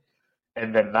head.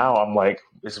 And then now I'm like,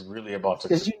 it's really about to.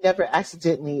 Because you never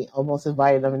accidentally almost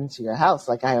invited them into your house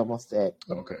like I almost did.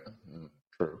 Okay,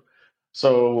 true.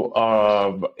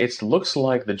 So it looks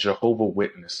like the Jehovah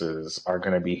Witnesses are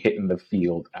going to be hitting the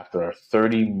field after a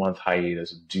 30-month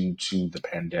hiatus due to the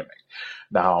pandemic.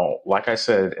 Now, like I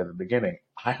said at the beginning,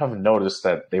 I have noticed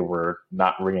that they were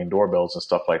not ringing doorbells and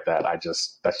stuff like that.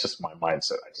 That's just my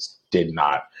mindset. I just did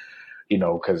not,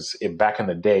 because back in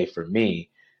the day for me,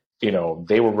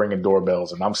 they were ringing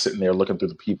doorbells and I'm sitting there looking through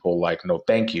the people like, no,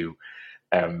 thank you.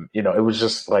 And, it was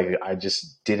just like, I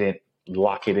just didn't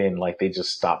lock it in. Like they just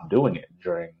stopped doing it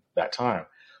during that time.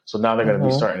 So now they're going to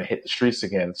be starting to hit the streets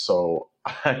again. So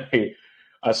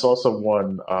I saw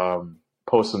someone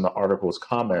post in the article's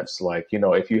comments, like,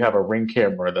 if you have a Ring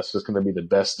camera, that's just going to be the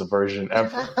best version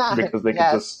ever because they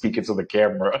can just speak into the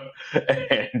camera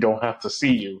and don't have to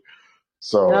see you.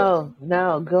 So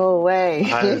no, go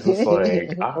away.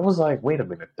 I was like, wait a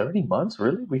minute, 30 months?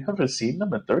 Really? We haven't seen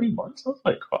them in 30 months? I was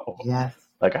like, oh. Yes.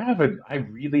 Like I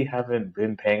really haven't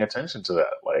been paying attention to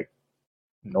that. Like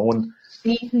no one.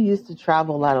 She who used to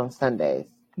travel a lot on Sundays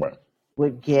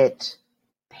would get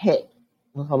hit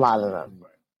with a lot of them.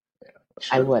 Right.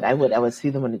 Yeah, I would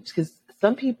see them because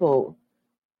some people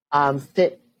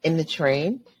sit in the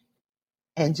train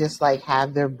and just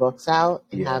have their books out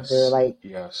and have their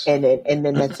and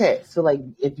then that's it. So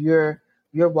if you're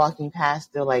walking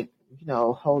past,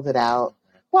 they'll hold it out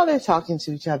while they're talking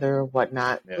to each other or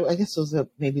whatnot. Yeah. I guess those are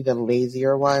maybe the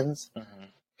lazier ones.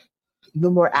 The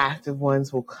more active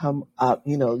ones will come up,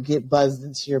 get buzzed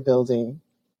into your building.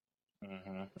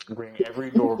 Ring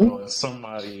every doorbell and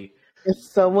somebody. If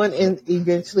someone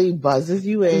eventually buzzes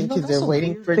you in because they're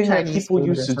waiting for Chinese people food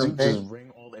used to do, just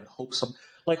ring all and hope some.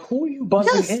 Like, who are you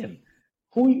buzzing in?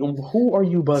 Who are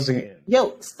you buzzing in?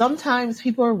 Yo, sometimes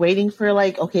people are waiting for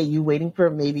you waiting for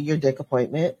maybe your dick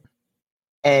appointment.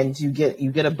 and you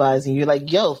get a buzz, and you're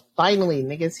like, "Yo, finally,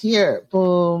 niggas here!"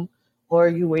 Boom. Or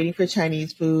you waiting for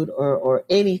Chinese food or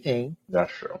anything.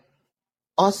 That's true.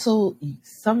 Also,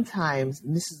 sometimes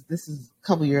this is a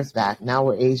couple years back. Now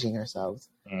we're aging ourselves.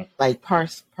 Mm. Like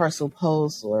parcel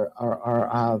posts or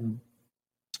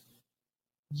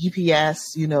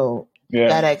UPS, Yeah.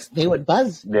 FedEx, they would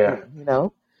buzz Yeah.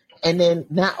 you, and then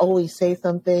not always say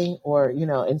something, or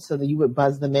and so that you would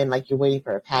buzz them in like you're waiting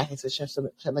for a package or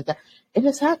something like that. It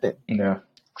just happened. Yeah.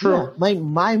 True. Yeah,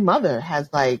 my mother has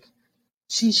like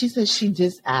she said she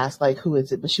just asked like who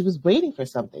is it, but she was waiting for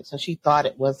something, so she thought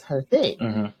it was her thing.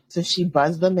 Mm-hmm. So she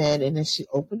buzzed them in, and then she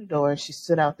opened the door. She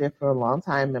stood out there for a long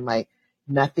time, and like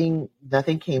nothing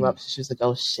came up. So she was like,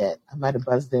 "Oh shit, I might have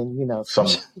buzzed in,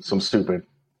 some stupid."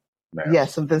 Man. Yeah,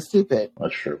 something stupid."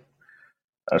 That's true.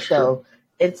 That's So true.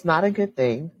 it's not a good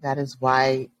thing. That is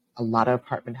why a lot of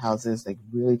apartment houses like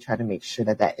really try to make sure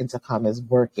that intercom is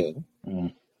working,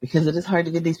 because it is hard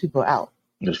to get these people out.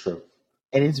 That's true.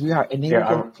 It is really hard, and they will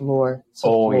go floor to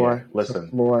floor Listen,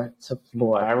 to floor to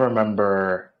floor. I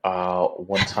remember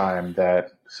one time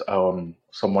that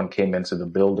someone came into the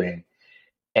building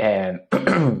and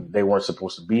they weren't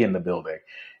supposed to be in the building,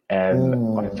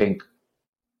 and I think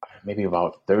maybe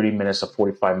about 30 minutes or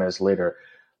 45 minutes later,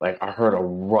 like I heard a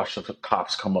rush of the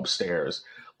cops come upstairs,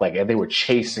 like, and they were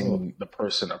chasing the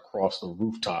person across the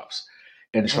rooftops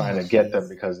and trying to get them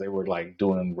because they were like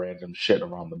doing random shit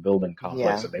around the building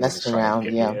complex, and they were just trying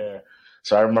to get there.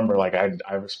 So I remember, like, I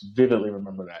vividly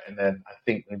remember that. And then I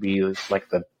think maybe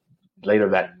like later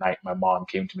that night, my mom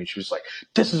came to me. She was like,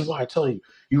 "This is why I tell you,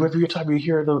 every time you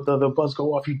hear the buzz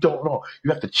go off, you don't know.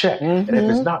 You have to check. And if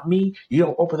it's not me, you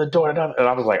don't open the door." And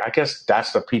I was like, I guess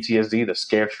that's the PTSD, the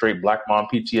scared straight black mom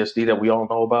PTSD that we all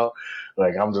know about.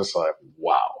 Like, I'm just like,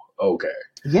 wow, okay.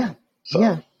 Yeah. So,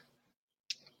 yeah.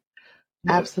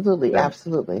 Absolutely.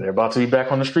 They're about to be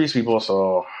back on the streets, people.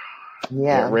 So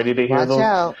get ready to hear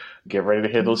those. Get ready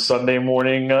to hear those Sunday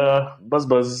morning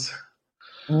buzz.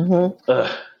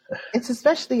 It's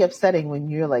especially upsetting when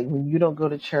you don't go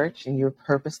to church and you're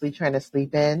purposely trying to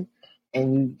sleep in,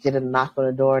 and you get a knock on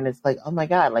the door, and it's like, oh my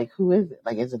God, like, who is it?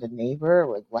 Like, is it a neighbor?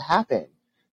 Like, what happened?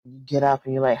 You get up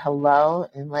and you're like, hello,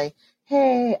 and like,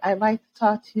 hey, I'd like to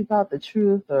talk to you about the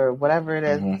truth or whatever it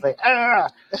is. It's like,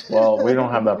 Well, we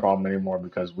don't have that problem anymore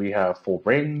because we have 4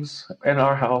 rings in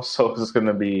our house. So it's going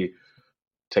to be,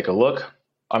 take a look.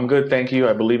 I'm good, thank you.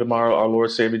 I believe in our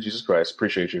Lord Savior Jesus Christ.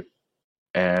 Appreciate you.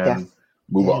 And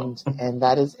move on. And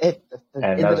that is it.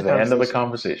 And that's the end of the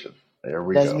conversation. There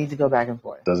we go. Doesn't need to go back and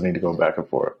forth. Doesn't need to go back and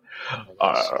forth.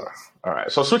 All right.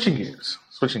 So switching gears.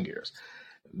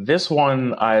 This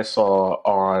one I saw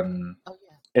on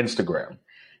Instagram,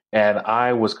 and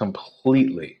I was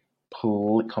completely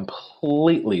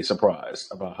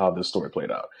surprised about how this story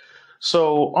played out.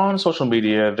 So on social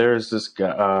media, there's this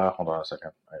guy. Hold on a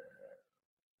second.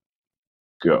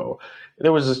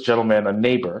 There was this gentleman, a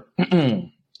neighbor,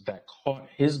 that caught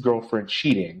his girlfriend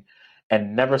cheating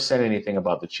and never said anything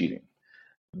about the cheating.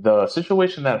 The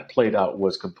situation that played out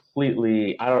was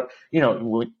completely,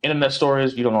 internet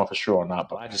stories, you don't know if it's true or not,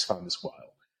 but I just found this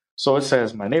wild. So it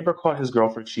says, my neighbor caught his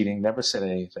girlfriend cheating, never said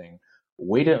anything,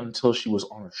 waited until she was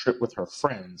on a trip with her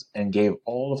friends, and gave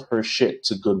all of her shit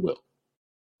to Goodwill.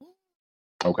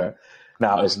 Okay.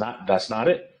 Now, that's not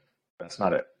it. That's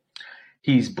not it.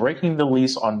 He's breaking the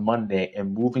lease on Monday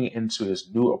and moving into his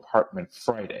new apartment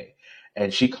Friday,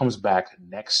 and she comes back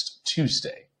next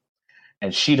Tuesday.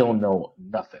 And she don't know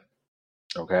nothing,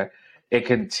 okay? It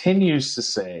continues to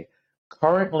say,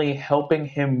 currently helping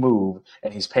him move,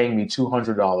 and he's paying me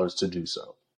 $200 to do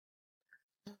so.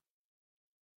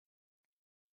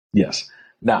 Yes.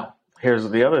 Now, here's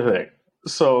the other thing.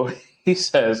 So he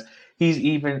says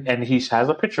he has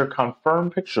a picture,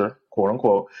 confirmed picture, quote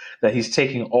unquote, that he's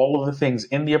taking all of the things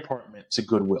in the apartment to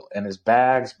Goodwill, and his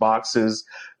bags, boxes,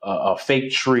 a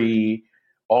fake tree,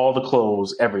 all the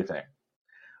clothes, everything.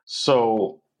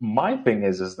 So my thing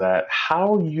is that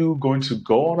how are you going to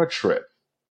go on a trip,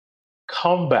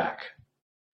 come back,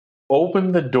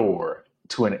 open the door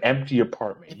to an empty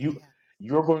apartment?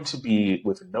 You're going to be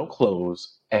with no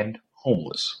clothes and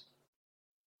homeless.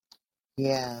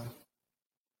 Yeah.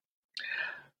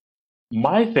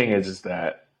 My thing is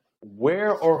that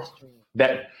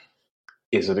that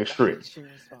is an extreme.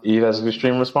 That's an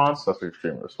extreme response. That's an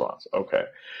extreme response. Okay.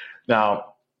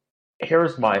 Now,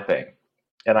 here's my thing.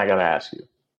 And I got to ask you,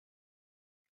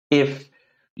 if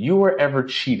you were ever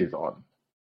cheated on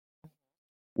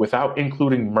without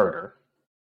including murder,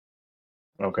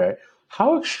 okay,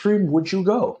 how extreme would you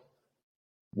go?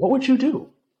 What would you do?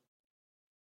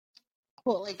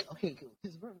 Well, like, okay,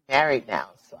 because we're married now,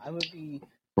 so I would be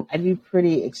I'd be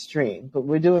pretty extreme. But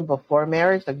we're doing before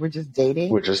marriage, like we're just dating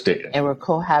We're just dating. and we're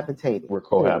cohabitating. We're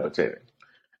Period. cohabitating.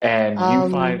 And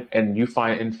Um, you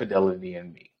find infidelity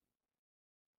in me.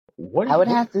 I would What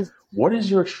have to what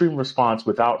is your extreme response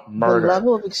without the murder?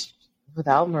 level of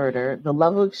without murder, the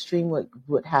level of extreme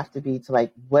would have to be to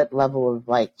like what level of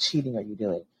like cheating are you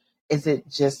doing? Is it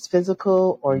just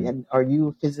physical, or Mm. are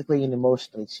you physically and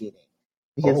emotionally cheating?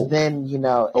 Because Oh, then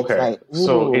it's okay. like,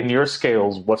 So in ooh, your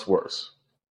scales, what's worse?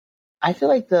 I feel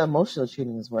like the emotional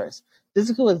cheating is worse.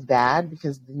 Physical is bad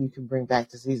because then you can bring back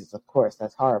diseases. Of course,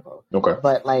 that's horrible. Okay.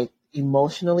 But like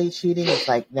emotionally cheating, it's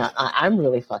like now I'm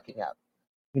really fucking up,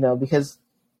 because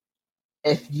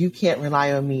if you can't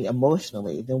rely on me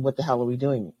emotionally, then what the hell are we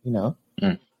doing? Mm.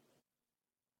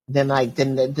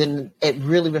 Then it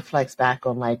really reflects back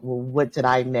on like, well, what did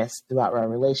I miss throughout our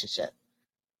relationship?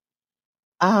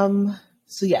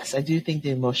 So yes, I do think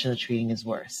the emotional cheating is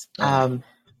worse.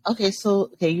 Okay.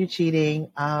 Okay, you're cheating.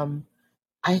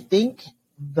 I think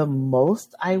the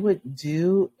most I would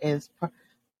do is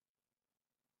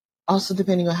also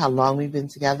depending on how long we've been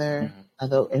together, Mhm.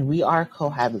 although, and we are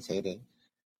cohabitating.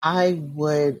 I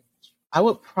would, I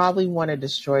would probably want to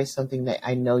destroy something that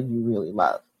I know you really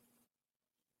love.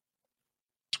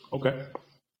 Okay.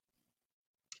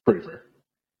 Pretty fair.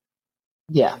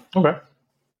 Yeah. Okay.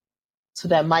 So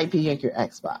that might be like your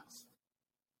Xbox.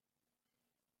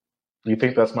 You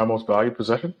think that's my most valued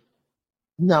possession?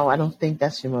 No, I don't think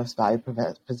that's your most valued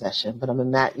possession, but I'm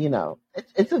not,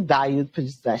 it's a valued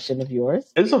possession of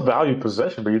yours. It's a valued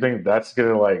possession, but you think that's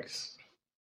gonna like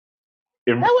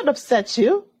That would upset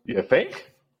you. you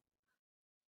think?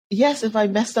 Yes, if I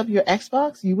messed up your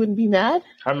Xbox, you wouldn't be mad.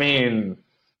 I mean,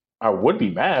 I would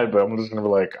be mad, but I'm just gonna be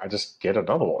like, I just get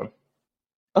another one.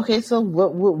 Okay, so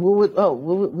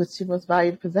what's your most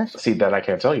valued possession? See, that I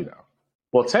can't tell you now.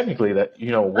 Well, technically, that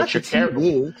Not the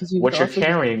TV, because you could what you're also just.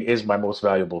 carrying is my most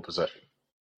valuable possession.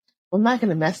 I'm not going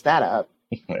to mess that up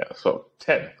Yeah, so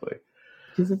technically,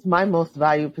 because it's my most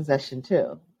valued possession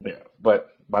too. yeah.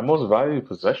 But my most valued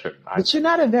possession, But you're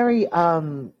not a very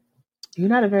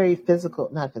physical,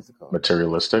 not physical.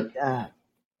 materialistic. Uh,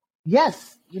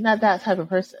 yes, you're not that type of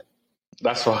person.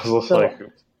 That's why I was just So like,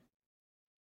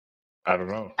 I don't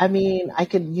know. I mean, I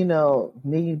could,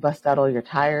 maybe bust out all your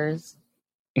tires.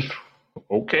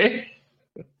 Okay.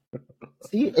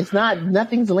 See,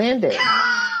 nothing's landing.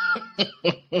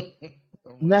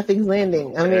 Nothing's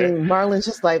landing. I Okay. mean, Marlon's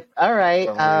just like, all right,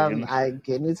 I mean, I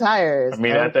get new tires.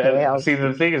 at the Okay, end, see,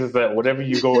 the thing is that whenever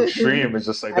you go extreme, it's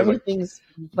just like everything's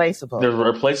replaceable. there's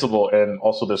replaceable, and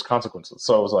also there's consequences.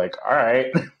 So I was like, all right.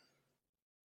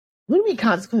 What do you mean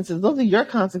consequences? Those are your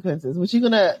consequences. What you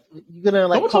gonna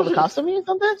like call the cops on me or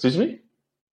something? Excuse me?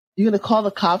 You gonna call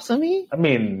the cops on me? I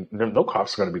mean, no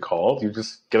cops are going to be called. You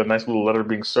just get a nice little letter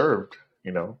being served,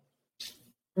 you know.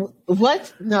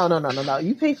 What? No.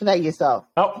 You pay for that yourself.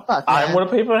 Oh, Fuck, I man. want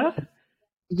to pay for that?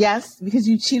 Yes, because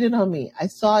you cheated on me. I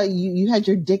saw you had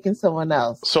your dick in someone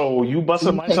else. So you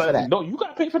busted my pay for tires? that. No, you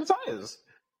got to pay for the tires.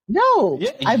 No,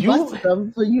 Yeah, I busted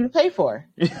them for you to pay for.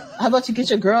 How about you get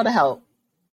your girl to help?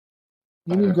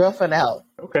 You need girlfriend to help.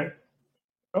 Okay.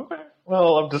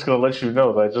 Well, I'm just going to let you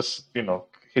know that I just,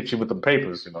 hit you with the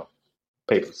papers,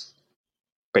 Papers.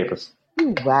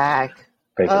 You whack.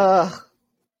 Papers.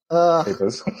 Ugh.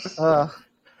 Papers. I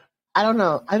don't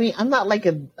know. I mean, I'm not like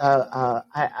a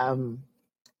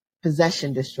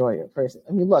possession destroyer person.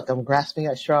 I mean, look, I'm grasping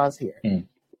at straws here. Mm.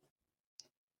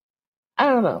 I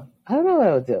don't know what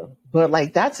I would do, but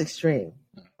like that's extreme.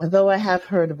 Although I have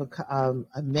heard of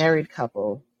a married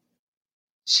couple,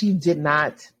 she did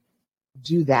not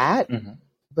do that,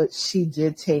 but she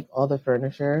did take all the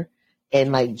furniture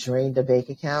and like drain the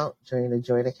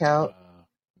joint account,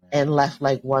 and left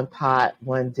like one pot,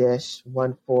 one dish,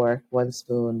 one fork, one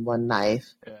spoon, one knife,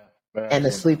 and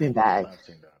a sleeping bag. I've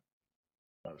seen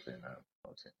that.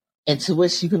 And to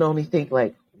which you can only think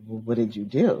like, well, what did you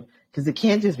do? Because it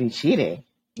can't just be cheating.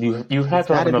 You had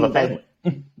to have another family.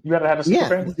 You got to have a secret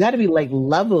family. There's got to be like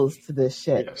levels to this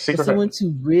shit. Yeah, secret For someone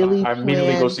family. to really I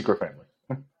immediately go secret family.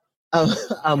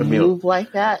 A move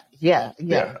like that, yeah.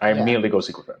 I immediately go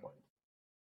secret family.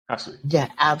 Absolutely. Yeah,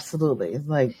 absolutely. It's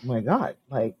like, my God,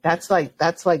 like that's like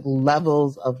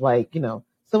levels of like,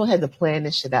 someone had to plan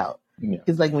this shit out.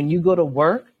 Because like when you go to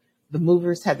work, the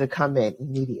movers had to come in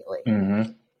immediately.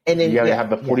 Mm-hmm. And then you got to have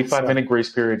the 45-minute grace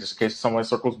period just in case someone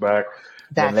circles back.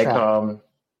 Then they come,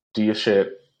 do your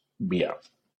shit, be out.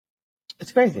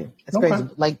 It's crazy. It's crazy.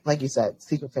 Like you said,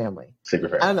 secret family. I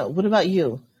don't know. What about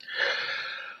you?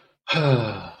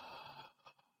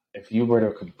 If you were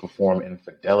to perform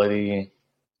infidelity,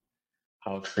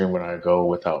 how extreme would I go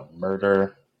without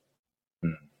murder?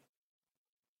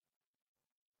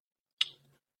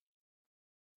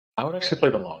 I would actually play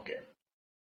the long game.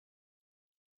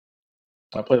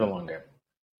 I play the long game.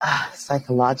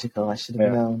 Psychological. I should have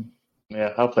Yeah, known.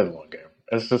 yeah, I'll play the long game.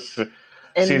 It's just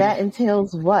And see that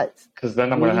entails what? because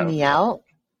then I'm gonna Waiting have. me out?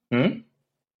 Hmm?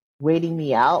 Waiting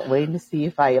me out? Waiting to see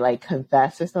if I like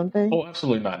confess or something? Oh,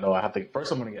 absolutely not. No, I have to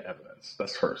first. I'm gonna get evidence.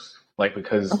 That's first. Like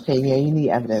because Okay, yeah, you need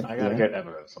evidence. I gotta Yeah. get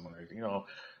evidence. I'm gonna,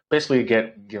 basically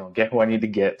get who I need to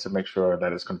get to make sure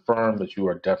that it's confirmed that you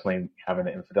are definitely having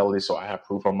an infidelity. So I have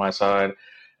proof on my side,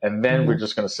 and then we're Mhm.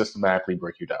 just gonna systematically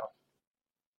break you down.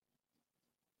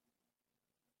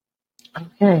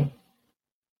 Okay.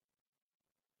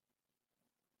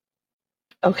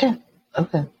 Okay.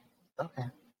 Okay. Okay.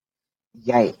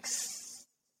 Yikes.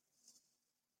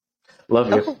 Love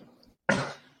you. Okay.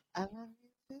 I love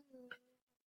you too.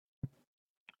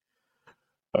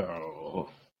 Oh.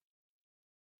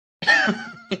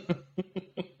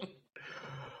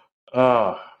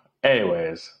 uh,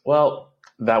 anyways, well,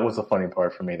 that was the funny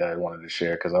part for me that I wanted to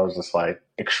share because I was just like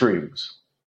extremes.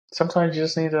 Sometimes you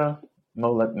just need to,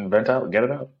 let vent out, get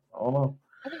it out. I don't know.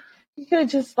 I mean, you could have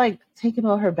just like taken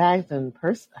all her bags and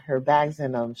her bags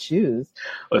and shoes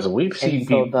Listen, and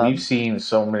sold we've them. seen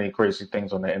so many crazy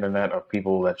things on the internet of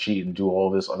people that cheat and do all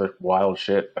this other wild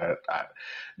shit that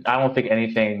I don't think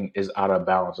anything is out of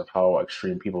balance of how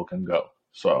extreme people can go.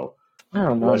 So I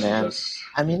don't know, let's man. just.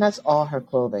 I mean, that's all her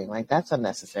clothing. Like that's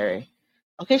unnecessary.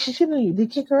 Okay, she shouldn't. You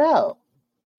did kick her out.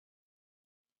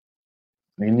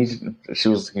 He needs.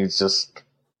 He's just.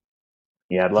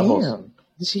 He had levels. Damn.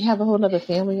 Did she have a whole other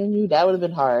family in you? That would have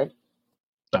been hard.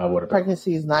 I would have been.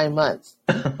 Pregnancy is 9 months.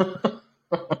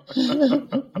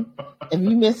 If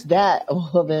you missed that,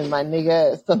 well then my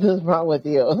nigga, something's wrong with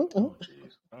you. Oh,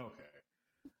 jeez. Okay.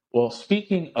 Well,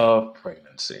 speaking of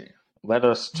pregnancy, let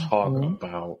us talk Mhm.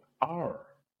 about our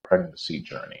pregnancy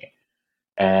journey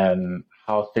and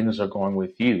how things are going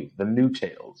with you. The new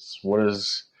tales. What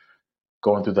is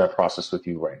going through that process with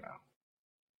you right now?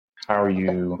 How are Okay.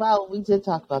 you? Well, we did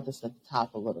talk about this at the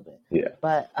top a little bit, Yeah.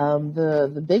 but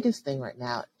the biggest thing right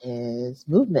now is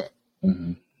movement.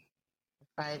 Hmm.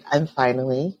 Right, I'm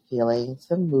finally feeling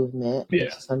some movement, Yeah.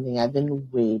 which is something I've been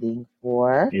waiting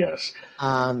for. Yes.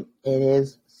 It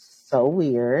is so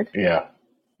weird, Yeah.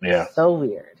 Yeah. so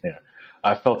weird, Yeah.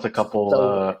 I felt a couple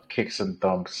so weird. kicks and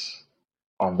thumps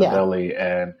on the Yeah, belly,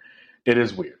 and it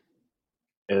is weird.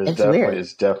 it's weird.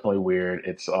 It's definitely weird.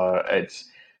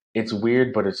 It's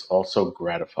weird, but it's also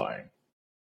gratifying.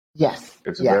 Yes,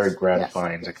 It's very yes, yes,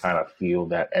 gratifying to yes. kind of feel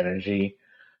that energy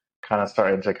kind of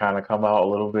starting to kind of come out a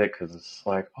little bit because it's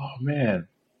like, oh man,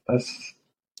 that's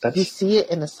You that's see it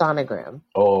in the sonogram,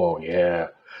 oh yeah,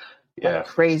 like yeah.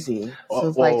 crazy. So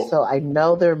it's like, Well, so I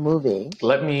know they're moving.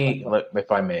 let Like me what? let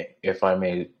if I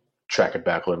may track it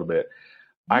back a little bit.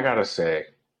 I Mhm. gotta say,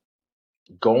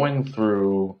 going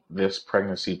through this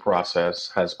pregnancy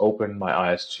process has opened my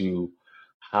eyes to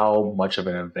how much of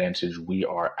an advantage we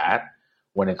are at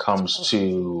when it comes Oh,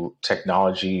 to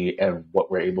technology and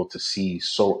what we're able to see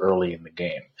so early in the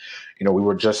game. We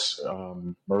were just,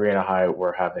 Maria and I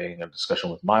were having a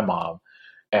discussion with my mom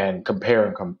and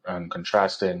comparing and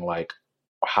contrasting like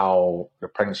how the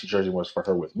pregnancy journey was for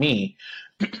her with me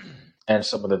and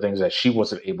some of the things that she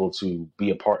wasn't able to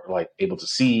be a part, like able to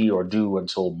see or do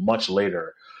until much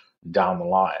later down the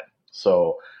line.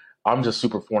 So I'm just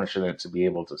super fortunate to be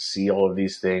able to see all of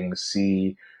these things,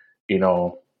 see, you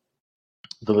know,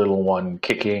 the little one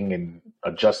kicking and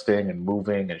adjusting and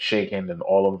moving and shaking and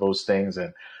all of those things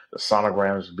and the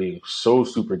sonograms being so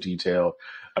super detailed.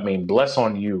 I mean, bless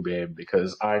on you, babe,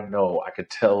 because I know I could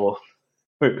tell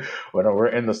when we're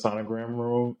in the sonogram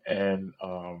room and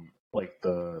like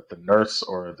the nurse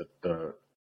or the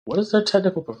what is their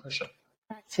technical profession?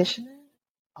 practitioner,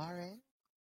 RN,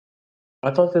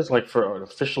 I thought there's like for an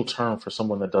official term for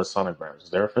someone that does sonograms. Is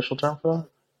there an official term for uh,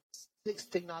 that?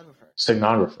 stenographer.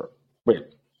 Stenographer. Wait, No,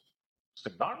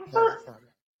 stenographer? that's not it.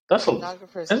 That's a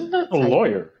Stenographer is isn't the that a typer.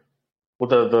 lawyer? Well,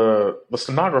 the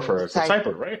stenographer The is the typer.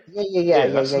 typer, right? Yeah, yeah, yeah, Yeah, yeah,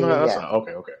 yeah, yeah, that's yeah. not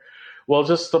okay. Okay. Well,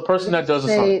 just the person that Let's does the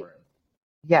say sonogram.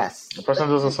 yes. The person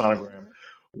that does the sonogram.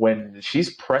 When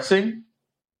she's pressing,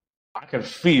 I can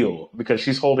feel because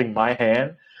she's holding my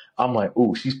hand. I'm like,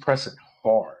 ooh, she's pressing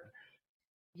hard.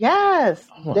 Yes.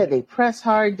 I'm That like, they press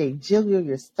hard, they jiggle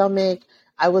your stomach.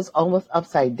 I was almost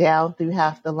upside down through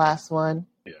half the last one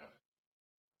yeah,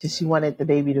 because she wanted the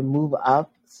baby to move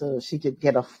up so she could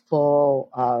get a full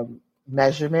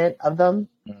measurement of them.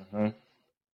 yeah. Hmm.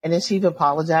 And then she even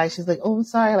apologized. She's like, "Oh, I'm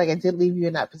sorry. Like I did leave you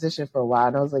in that position for a while."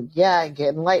 And I was like, "Yeah, I'm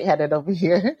getting lightheaded over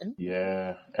here."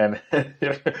 Yeah. And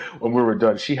when we were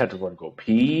done, she had to run go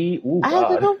pee. Oh I had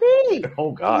to God. go pee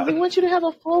Oh because they God. want you to have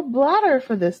a full bladder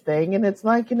for this thing, and it's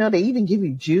like they even give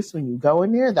you juice when you go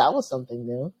in there. That was something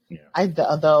new. Yeah.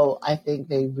 Although I think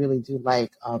they really do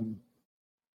like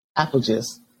apple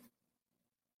juice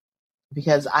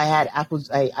because I had apples.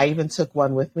 I even took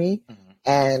one with me, Mhm.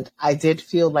 and I did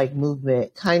feel like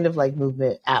movement, kind of like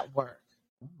movement at work.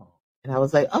 Oh. And I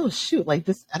was like, oh shoot, like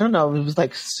this, I don't know. It was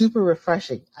like super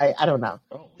refreshing. I don't know.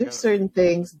 Oh, we There's gotta certain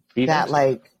things feed that into that.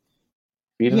 like,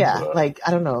 Feed into yeah, that. like,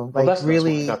 I don't know, Well, like that's why I got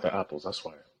really, the apples. That's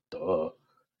why. Duh.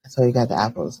 so you got the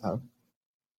apples. So.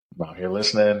 I'm out here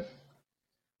listening.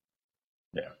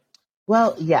 Yeah.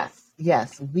 Well, yes,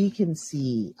 we can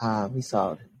see, we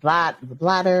saw the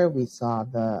bladder, we saw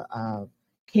the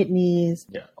kidneys,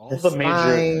 Yeah. the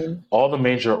spine, All the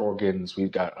major organs we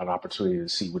got an opportunity to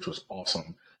see, which was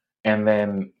awesome. And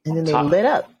then and on then they top, lit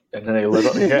up. and then they lit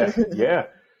up. Yeah, yeah,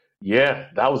 yeah.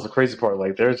 That was the crazy part.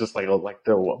 Like there's just like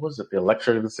the what was it? The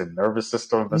electrics and nervous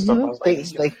system and stuff. I was like,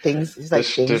 Things like things, it's like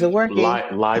things this are working.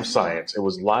 live science. It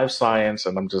was live science,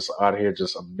 and I'm just out here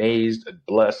just amazed and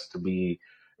blessed to be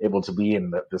able to be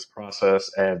in this process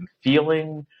and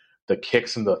feeling the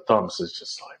kicks and the thumps is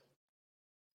just like,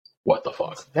 what the It's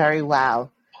fuck? very wow.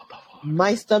 What the fuck?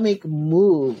 My stomach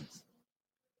moved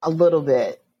a little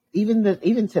bit, even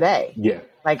today. Yeah.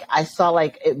 Like I saw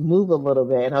like it move a little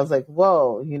bit, and I was like,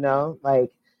 "Whoa,"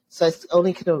 like. So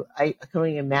I can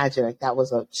only imagine like that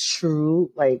was a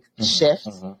true like shift.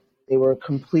 Mm-hmm. They were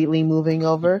completely moving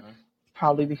over, Mm-hmm.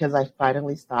 probably because I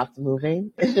finally stopped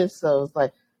moving. So it's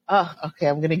like, oh, okay,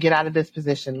 I'm gonna get out of this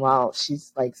position while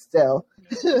she's like still.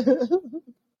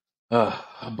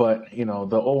 But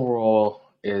the overall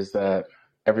is that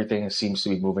everything seems to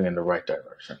be moving in the right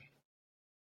direction.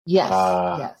 Yes,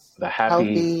 yes, The happy,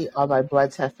 healthy. All my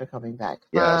blood tests are coming back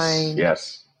yes, fine.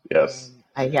 yes, yes,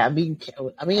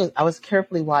 I was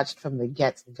carefully watched from the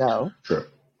get go, true,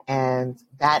 and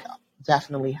that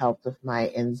definitely helped with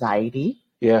my anxiety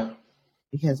yeah,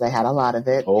 because I had a lot of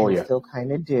it oh and yeah, still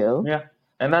kind of do. yeah,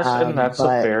 and that's a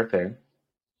But fair thing.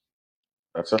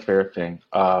 That's a fair thing.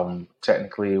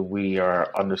 Technically, we are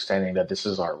understanding that this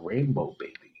is our rainbow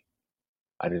baby.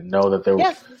 I didn't know that there.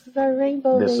 yes, this is our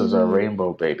rainbow This is our baby.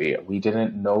 rainbow baby. We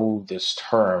didn't know this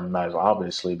term as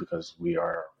obviously because we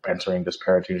are entering this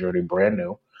parenting journey brand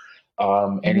new.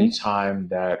 Hmm. Anytime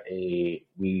that a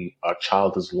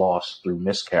child is lost through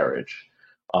miscarriage,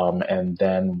 and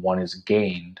then one is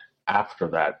gained after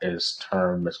that, is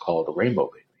called a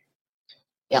rainbow baby.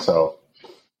 Yeah. So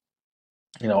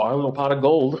our little pot of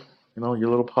gold, your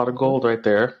little pot of gold right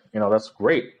there. That's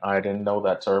great. I didn't know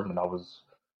that term, and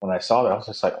when I saw that, I was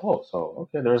just like, oh, so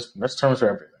okay, there's terms for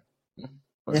everything.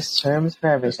 There's terms for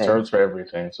There's everything. terms for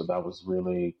everything. So that was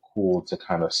really cool to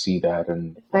kind of see that,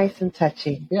 and It's nice and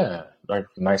touchy. yeah, like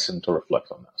nice and to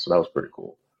reflect on that. So that was pretty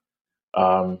cool.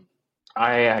 Um,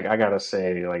 I gotta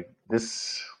say, like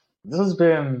this has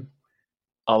been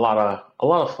a lot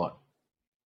of fun.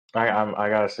 I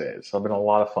gotta say it's been a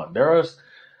lot of fun.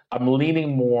 I'm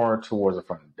leaning more towards the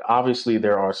fun. Obviously,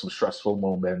 there are some stressful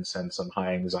moments and some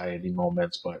high anxiety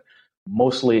moments, but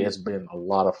mostly it's been a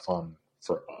lot of fun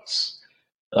for us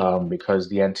because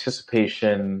the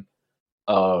anticipation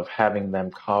of having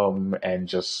them come and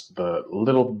just the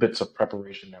little bits of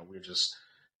preparation that we're just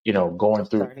going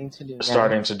through Starting to do now.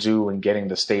 starting to do and getting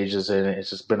the stages in, it's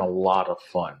just been a lot of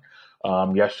fun.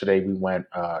 Yesterday we went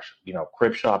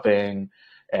crib shopping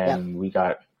Yep. and we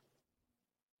got,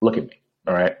 look at me,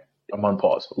 all right, I'm on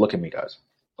pause, look at me guys,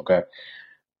 okay,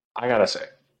 I gotta say,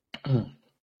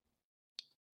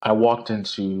 I walked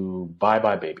into Bye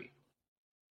Bye Baby,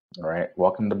 all right,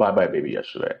 walked into Bye Bye Baby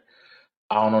yesterday.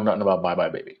 I don't know nothing about Bye Bye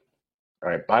Baby. All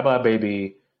right, Bye Bye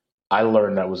Baby, I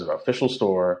learned that was an official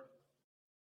store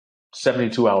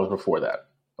 72 hours before that.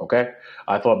 Okay?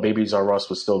 I thought Babies R Us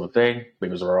was still the thing.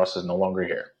 Babies R Us is no longer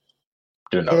here.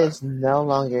 Didn't know It that. is no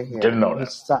longer Didn't here, know which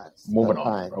that. sucks, Moving but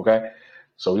on. fine. Okay?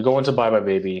 So we go into Bye Bye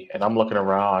Baby, and I'm looking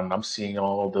around, and I'm seeing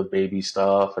all the baby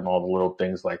stuff and all the little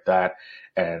things like that.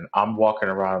 And I'm walking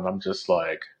around, and I'm just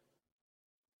like,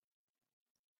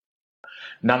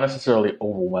 not necessarily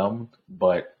overwhelmed,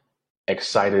 but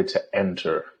excited to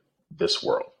enter this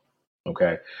world.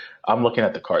 Okay. I'm looking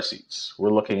at the car seats.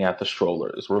 We're looking at the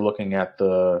strollers. We're looking at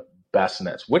the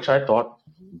bassinets, which I thought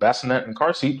bassinet and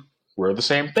car seat were the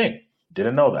same thing.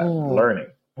 Didn't know that. Mm. Learning,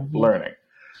 Hmm. learning.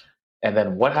 And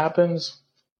then what happens?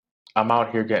 I'm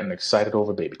out here getting excited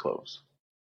over baby clothes.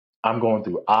 I'm going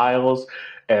through aisles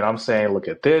and I'm saying, look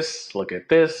at this, look at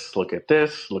this, look at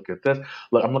this, look at this.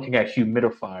 Look, I'm looking at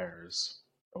humidifiers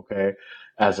Okay,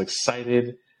 as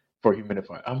excited for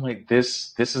humidifier. I'm like,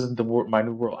 this isn't my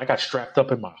new world. I got strapped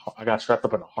up in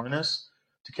a harness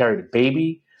to carry the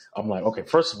baby. I'm like, okay,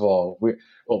 first of all,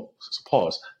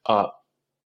 pause.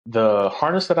 The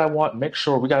harness that I want,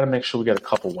 we got to make sure we get a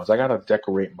couple ones. I got to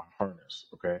decorate my harness.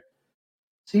 Okay,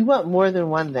 So you want more than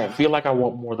one I then? feel like I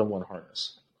want more than one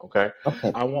harness. Okay,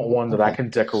 Okay. I want one that I can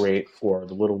decorate for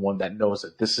the little one that knows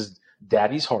that this is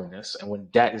daddy's harness, and when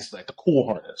dad is like the cool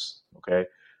harness. Okay,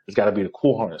 it's got to be the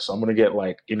cool harness. So I'm gonna get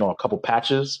like a couple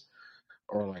patches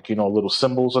or like little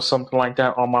symbols or something like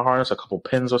that on my harness, a couple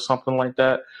pins or something like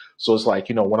that. So it's like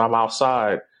when I'm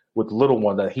outside with the little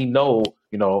one that he know,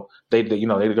 they're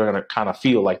gonna kind of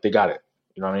feel like they got it.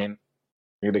 You know what I mean?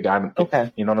 They got it.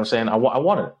 Okay. You know what I'm saying? I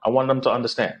want it. I want them to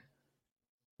understand.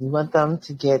 You want them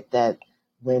to get that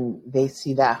when they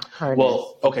see that harness.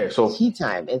 Well, okay, so tea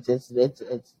time. It's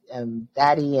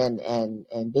daddy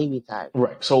and baby time.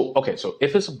 Right. So okay. So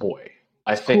if it's a boy,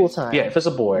 I think Cool time. yeah. If it's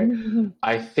a boy,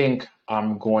 I think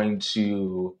I'm going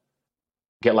to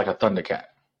get like a Thundercat.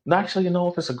 No, actually,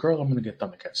 if it's a girl, I'm going to get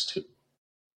Thundercats too.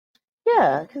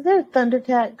 Yeah, because they're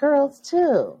Thundercat girls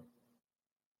too.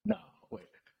 No, wait.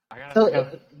 I gotta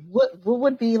So what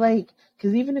would be like?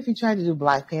 Because even if you try to do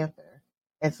Black Panther,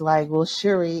 it's like, well,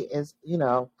 Shuri is,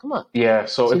 come on. Yeah.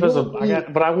 So if it's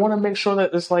but I want to make sure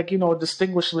that it's like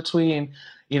distinguish between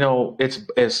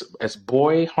it's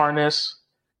boy harness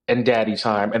and daddy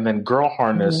time, and then girl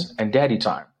harness and daddy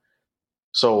time.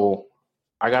 So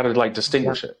I gotta like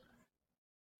distinguish it.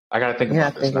 I gotta think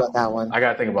about this now. About that one. I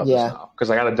gotta think about this now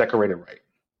because I gotta decorate it right.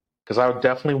 Because I would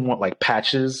definitely want like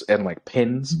patches and like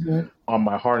pins on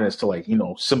my harness to like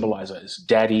symbolize it as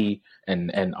daddy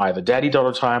and either daddy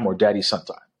daughter time or daddy son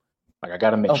time. Like I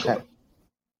gotta make sure.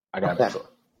 I gotta make sure.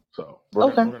 So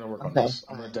we're gonna work on this.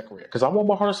 I'm gonna decorate it because I want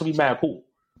my harness to be mad cool.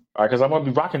 All right, because I'm gonna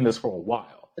be rocking this for a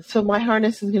while. So my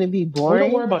harness is gonna be boring.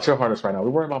 Don't worry about your harness right now. We're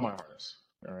worrying about my harness.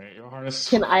 All right, your harness.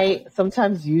 Can I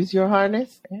sometimes use your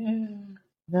harness?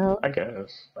 No, I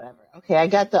guess. Whatever. Okay, I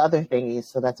got the other thingies,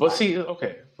 so that's. Well, see,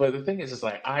 okay, but the thing is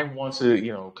like I want to,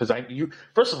 because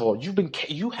first of all,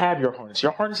 you have your harness.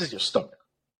 Your harness is your stomach.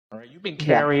 All right, you've been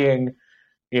carrying,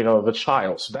 the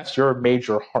child, so that's your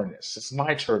major harness. It's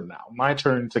my turn now. My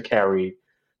turn to carry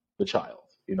the child.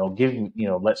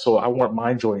 So I want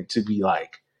my joint to be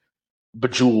like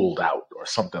bejeweled out or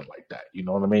something like that. You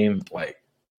know what I mean? Like,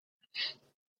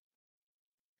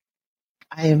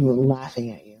 I am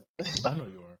laughing at you.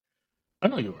 I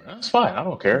know you are. That's fine. I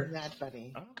don't care. That's not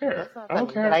funny. I don't care. That's not I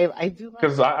don't funny, care. but I do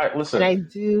because I listen. And I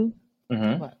do.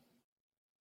 What?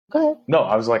 Go ahead. No,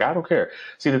 I was like, I don't care.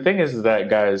 See, the thing is that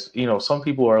guys, some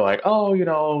people are like, oh,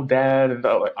 dad, and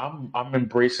like, I'm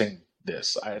embracing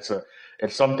this.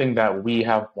 It's something that we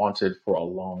have wanted for a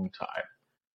long time.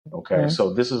 Okay,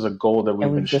 so this is a goal that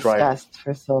we've been discussed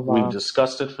for so long. We've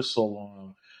discussed it for so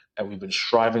long, and we've been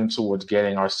striving towards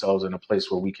getting ourselves in a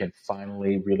place where we can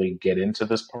finally really get into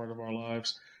this part of our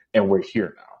lives, and we're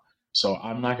here now. So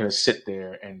I'm not going to sit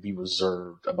there and be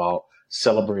reserved about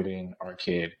celebrating our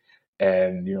kid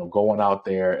and going out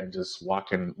there and just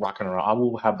rocking around. I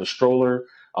will have the stroller.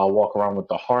 I'll walk around with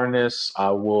the harness.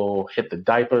 I will hit the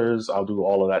diapers. I'll do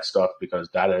all of that stuff because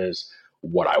that is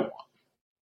what I want.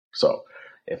 So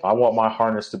if I want my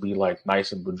harness to be like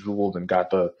nice and bejeweled and got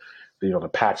the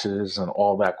patches and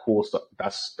all that cool stuff,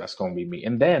 that's going to be me.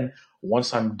 And then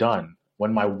once I'm done,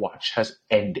 when my watch has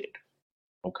ended,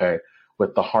 okay,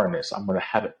 with the harness, I'm going to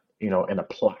have it, in a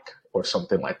plaque or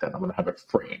something like that. I'm going to have it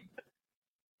framed.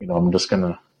 I'm just going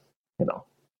to,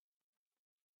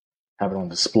 have it on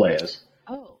display as.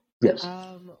 Oh. Yes.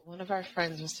 One of our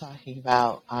friends was talking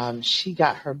about, she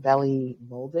got her belly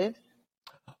molded.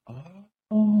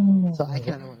 So I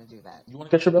kind of want to do that. You want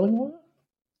to get your belly molded?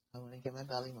 I want to get my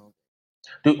belly molded.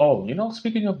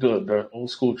 Speaking of the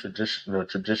old school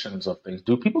traditions of things,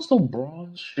 do people still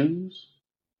bronze shoes?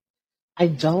 I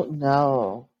don't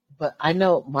know, but I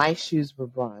know my shoes were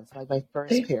bronze, like my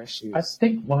first pair of shoes. I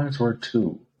think mine were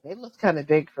too. They look kind of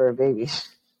big for a baby.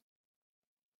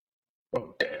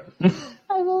 Oh, damn.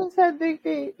 I've always had big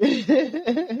feet.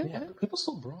 Yeah, do people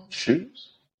still bronze shoes?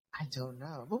 I don't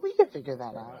know, but we can figure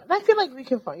that out. And I feel like we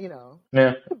can find,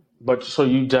 Yeah, but so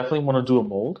you definitely want to do a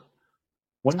mold?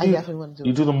 I definitely want to do.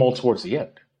 You do the mold towards the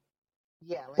end.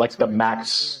 Yeah, like the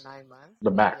max. 9 months.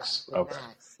 The max. Yeah, okay.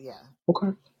 Max, yeah.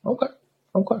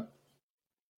 Okay.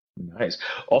 Nice.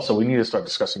 Also, we need to start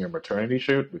discussing your maternity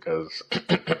shoot because.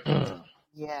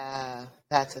 Yeah,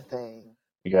 that's a thing.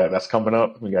 That's coming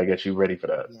up. We gotta get you ready for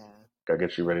that. Yeah. Gotta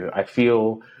get you ready. I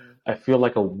feel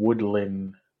like a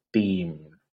woodland theme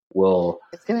will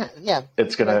It's gonna, yeah,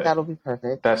 it's I feel like gonna that'll be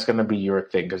perfect. that's gonna be your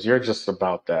thing because you're just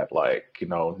about that like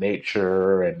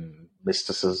nature and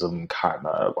mysticism kind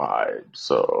of vibe.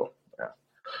 So yeah.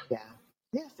 Yeah.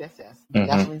 Yes, yes, yes. Hmm.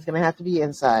 Definitely it's gonna have to be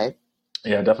inside.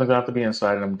 Yeah, definitely gonna have to be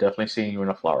inside, and I'm definitely seeing you in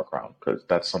a flower crown because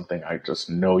that's something I just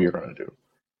know you're gonna do.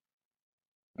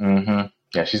 Hmm.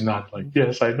 Yeah, she's not like,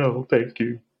 yes, I know, thank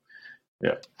you.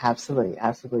 Yeah. Absolutely,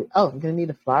 absolutely. Oh, I'm gonna need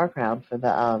a flower crown for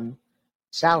the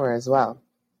shower as well.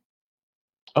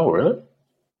 Oh, really?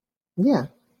 Yeah,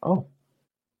 Oh,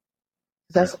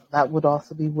 yeah. that would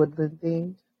also be woodland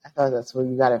themed. I thought that's where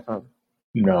you got it from.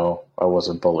 No, I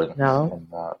wasn't bullying No? on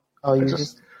that. Oh, I you just,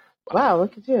 just I wow,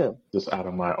 look at you. just out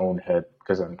of my own head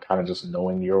because I'm kind of just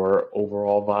knowing your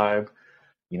overall vibe.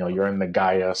 You're in the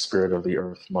Gaia, spirit of the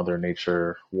earth, Mother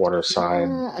Nature, water sign.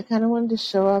 Yeah, I kind of wanted to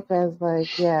show up as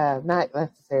like, yeah, not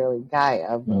necessarily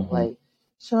Gaia, but Hmm. like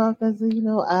show up as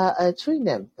a tree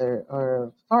nymph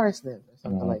or forest nymph or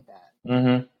something Hmm. like that.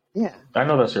 Hmm. Yeah, I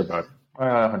know that's your vibe.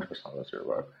 100% that's your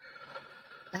vibe.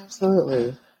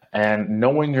 absolutely. And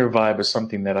knowing your vibe is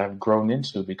something that I've grown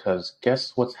into because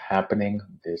guess what's happening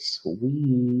this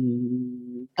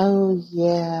week? Oh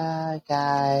yeah,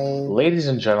 guys. Ladies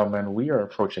and gentlemen, we are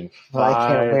approaching Well, I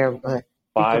can't five wear my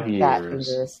five freaking fat years,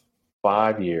 fingers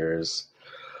 5 years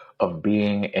of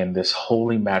being in this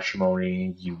holy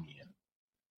matrimony union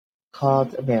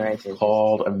called marriages.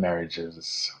 called a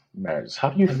marriages. How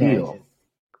do you feel? Marriages.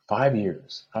 5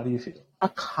 years. How do you feel?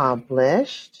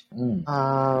 Accomplished. Mm,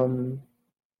 Um,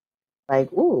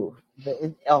 like ooh, but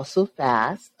it's also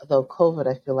fast. Though COVID,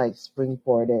 I feel like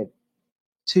springboarded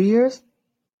 2 years.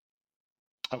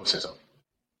 I would say so.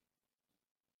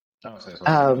 I would say so.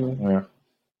 Um, Yeah.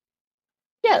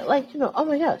 yeah, like oh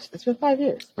my gosh, it's been 5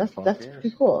 years. It's been That's 5 years.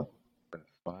 pretty cool. It's been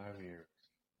 5 years.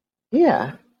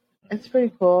 Yeah, it's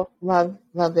pretty cool. Love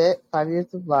it. 5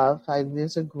 years of love. 5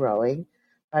 years of growing.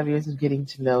 5 years of getting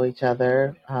to know each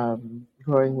other.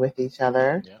 Growing with each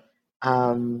other. Yeah.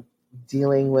 Um,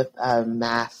 Dealing with a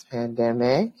mass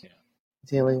pandemic. Yeah.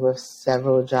 Dealing with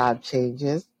several job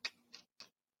changes.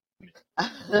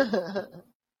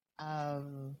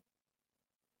 um,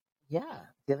 yeah,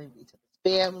 dealing with each other's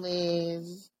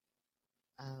families.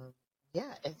 Um,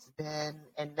 yeah, it's been,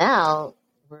 and now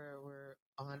we're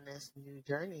on this new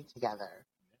journey together,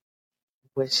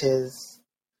 which is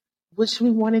which we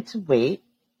wanted to wait.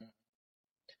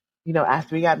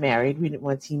 After we got married, we didn't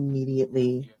want to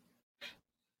immediately,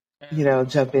 And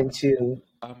jump into.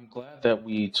 I'm glad that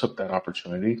we took that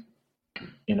opportunity.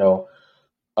 You know,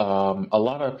 a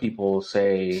lot of people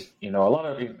say, and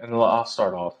I'll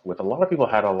start off with a lot of people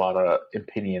had a lot of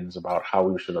opinions about how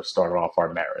we should have started off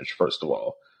our marriage, first of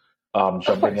all. Of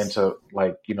Jumping course. into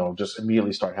like, just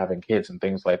immediately start having kids and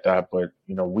things like that. But,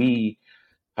 we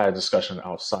had a discussion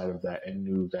outside of that and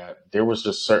knew that there was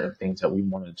just certain things that we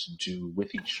wanted to do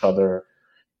with each other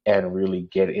and really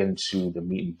get into the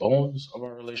meat and bones of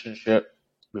our relationship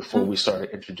before we started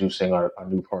introducing our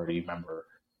new party member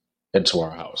into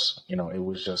our house. It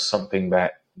was just something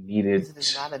that Because needed. it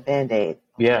is not a band-aid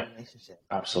on Yeah, our relationship.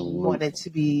 We wanted absolutely. to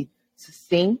be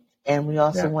succinct, and we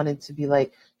also Yeah, wanted to be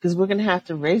like, because we're going to have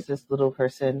to raise this little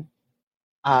person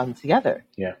together.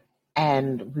 yeah.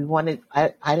 And we wanted,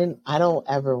 I didn't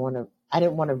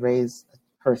want to raise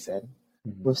a person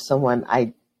Mhm. with someone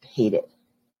I hated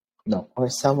No. or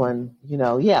someone,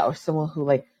 yeah, or someone who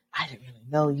like, I didn't really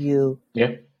know you.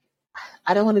 Yeah,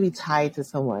 I don't want to be tied to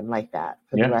someone like that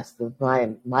for the yeah, rest of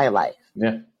my life.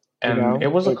 yeah. And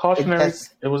it was a It cautionary.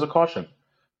 just, It was a caution.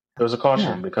 It was a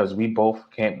caution yeah, because we both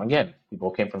came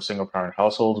from single parent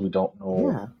households. We don't know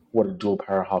yeah. what a dual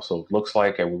parent household looks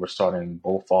like, and we were starting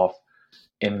both off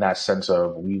in that sense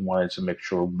of we wanted to make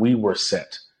sure we were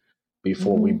set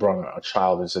before we Mm-hmm. brought a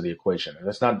child into the equation. And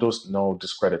it's not just no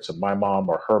discredit to my mom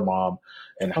or her mom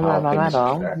and Oh, not how at things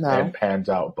all. and No. panned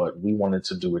out, but we wanted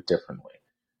to do it differently.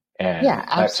 Yeah, And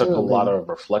that took a lot absolutely. of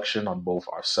reflection on both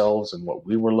ourselves and what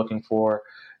we were looking for,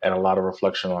 and a lot of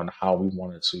reflection on how we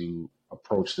wanted to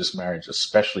approach this marriage,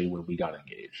 especially when we got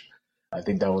engaged. I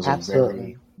think that was a Absolutely.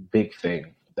 very big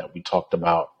thing that we talked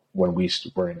about when we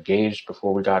were engaged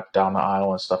before we got down the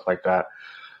aisle and stuff like that.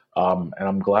 And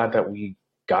I'm glad that we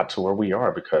got to where we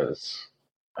are because,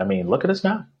 I mean, look at us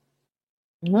now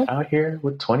Mhm. out here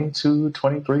with 22,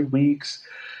 23 weeks,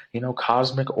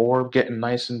 cosmic orb getting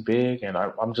nice and big. And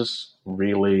I'm just I'm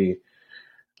really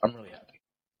happy.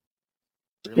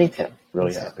 Me Really, too. Me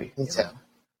really too. happy. Me too.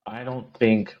 I don't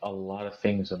think a lot of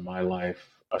things in my life,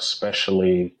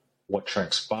 especially what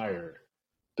transpired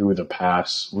through the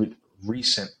past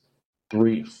recent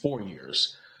 3, 4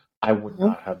 years, I would Mhm.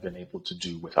 not have been able to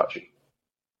do without you.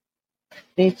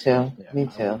 Me too. Yeah, Me I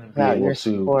too. wouldn't be Without able your to.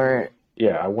 support.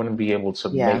 Yeah, I wouldn't be able to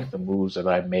Yeah, make the moves that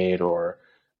I made or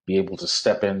be able to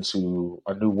step into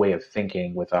a new way of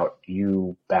thinking without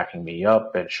you backing me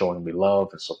up and showing me love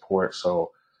and support.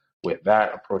 So, with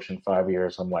that approaching 5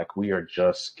 years, I'm like, we are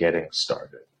just getting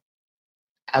started.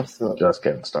 absolutely. Just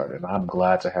getting started. I'm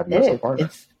glad to have you It as a is. partner.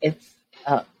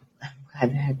 I'm glad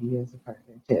to have you as a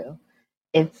partner too.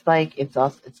 It's like it's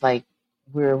also it's like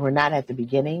we're not at the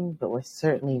beginning, but we're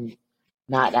certainly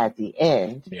not at the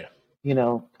end. Yeah.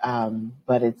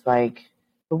 But it's like,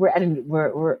 but we're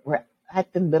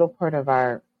at the middle part of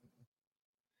our.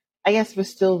 I guess we're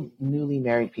still newly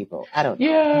married people. I don't know.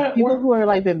 Yeah, People who are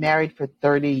like been married for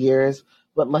 30 years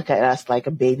would look at us like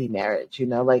a baby marriage.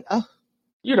 Like, oh,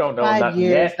 you don't know 5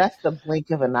 years, yet. that's the blink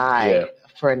of an Yeah. eye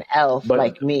for an elf But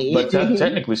like me.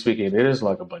 technically speaking, it is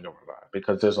like a blink of an eye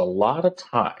because there's a lot of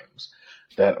times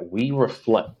that we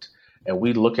reflect and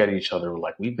we look at each other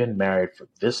like we've been married for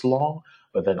this long,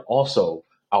 but then also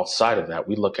outside of that,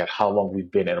 we look at how long we've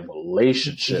been in a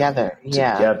relationship Together.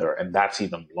 Yeah. together, and that's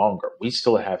even longer. We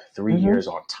still have 3 years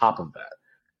Hmm. on top of that.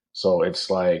 So it's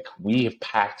like we have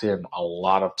packed in a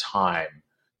lot of time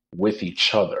with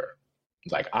each other.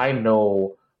 Like I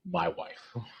know my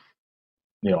wife.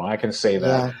 I can say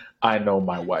that Yeah, I know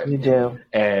my wife, you do.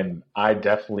 and I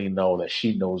definitely know that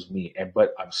she knows me. And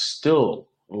but I'm still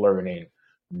learning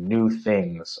new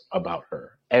things about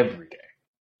her every day.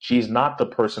 She's not the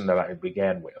person that I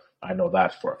began with. I know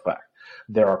that for a fact.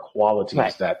 There are qualities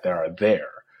Right. that there are there,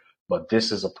 but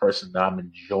this is a person that I'm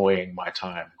enjoying my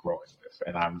time growing with,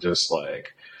 and I'm just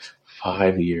like,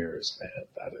 5 years, man.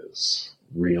 That is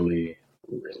really,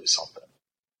 really something.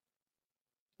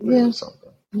 Yeah. Really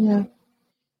something. Yeah.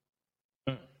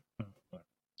 Mm, mm, mm.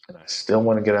 And I still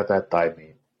want to get at that thigh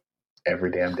meat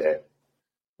every damn day.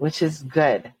 Which is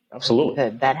good. Absolutely.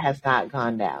 Good. That has not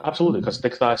gone down. Absolutely. Because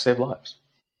thick thighs save lives.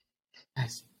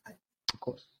 Yes. Of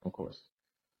course. Of course.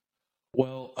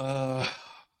 Well,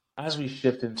 as we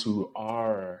shift into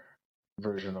our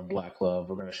version of Black Love,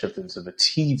 we're going to shift into the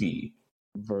TV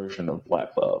version of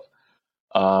Black Love.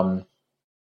 Um,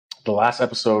 the last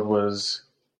episode was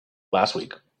last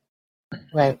week.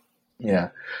 Right. Yeah.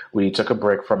 We took a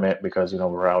break from it because,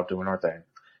 we're out doing our thing.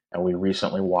 And we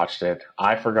recently watched it.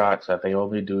 I forgot that they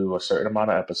only do a certain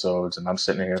amount of episodes, and I'm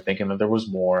sitting here thinking that there was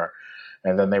more.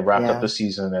 And then they wrapped up Yeah. the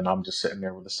season, and I'm just sitting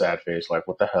there with a sad face, like,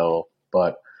 what the hell?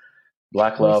 But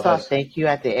Black When we Love saw has, thank you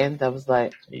at the end, I was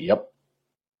like, yep,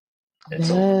 it's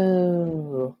over.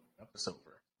 no. It's over.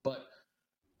 But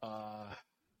uh,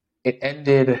 it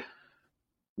ended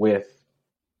with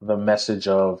the message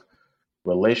of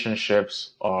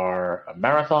relationships are a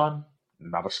marathon,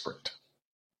 not a sprint.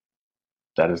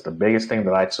 That is the biggest thing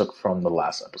that I took from the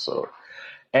last episode.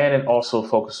 And it also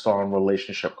focused on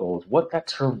relationship goals, what that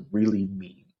term really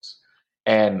means.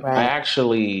 And I Right.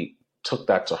 actually took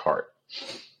that to heart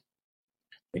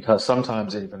because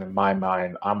sometimes, even in my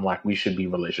mind, I'm like, we should be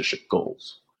relationship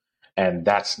goals. And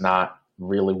that's not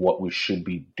really what we should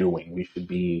be doing. We should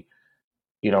be,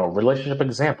 relationship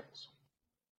examples,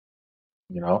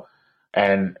 you know,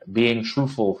 and being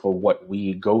truthful for what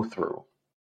we go through,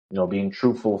 being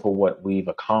truthful for what we've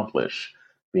accomplished,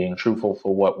 being truthful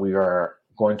for what we are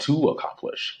going to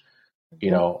accomplish.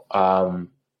 You Mhm. know,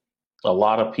 a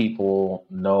lot of people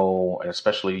know, and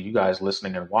especially you guys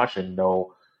listening and watching,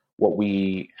 know what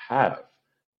we have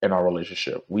in our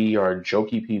relationship. We are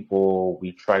jokey people.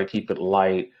 We try to keep it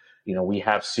light. We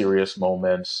have serious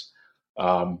moments.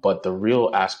 But the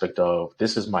real aspect of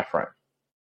this is my friend,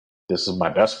 this is my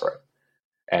best friend.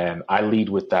 And I lead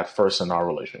with that first in our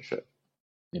relationship.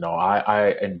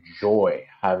 I enjoy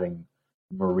having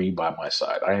Marie by my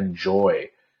side. I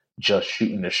enjoy just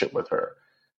shooting the shit with her.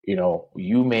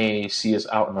 You may see us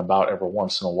out and about every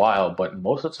once in a while, but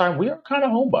most of the time we are kind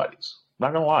of homebodies.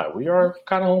 Not gonna lie, we are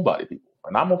kind of homebody people,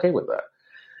 and I'm okay with that.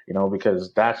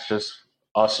 Because that's just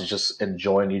us just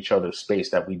enjoying each other's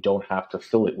space that we don't have to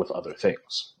fill it with other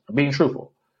things. I'm being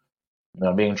truthful.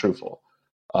 I'm being truthful.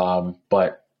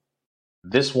 But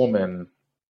this woman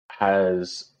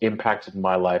has impacted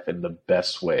my life in the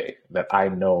best way that I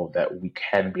know that we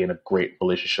can be in a great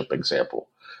relationship example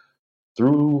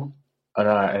through, and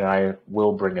I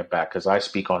will bring it back because I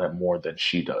speak on it more than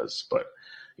she does. But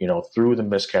through the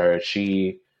miscarriage,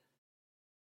 she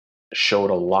showed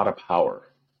a lot of power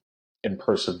and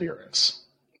perseverance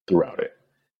throughout it.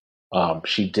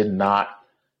 She did not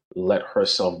let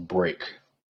herself break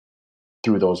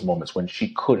through those moments when she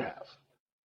could have,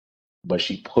 but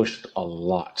she pushed a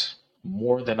lot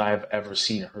more than I've ever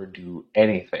seen her do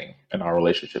anything in our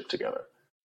relationship together.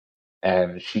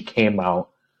 And she came out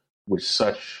with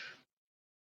such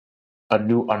a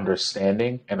new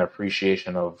understanding and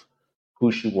appreciation of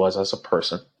who she was as a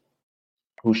person,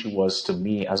 who she was to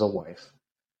me as a wife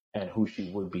and who she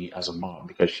would be as a mom,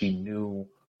 because she knew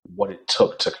what it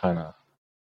took to kind of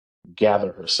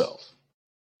gather herself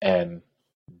and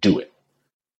do it.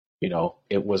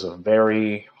 It was a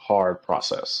very hard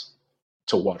process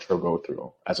to watch her go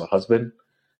through as a husband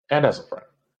and as a friend.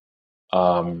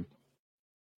 Um,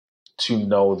 to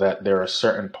know that there are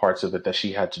certain parts of it that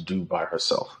she had to do by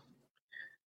herself.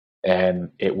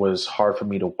 And it was hard for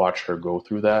me to watch her go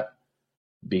through that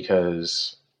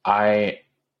because and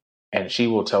she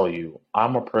will tell you,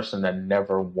 I'm a person that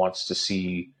never wants to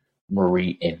see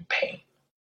Marie in pain.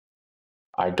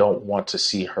 I don't want to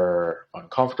see her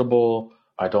uncomfortable.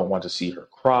 I don't want to see her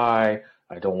cry.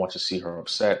 I don't want to see her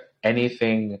upset.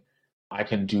 Anything I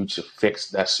can do to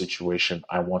fix that situation,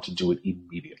 I want to do it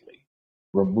immediately.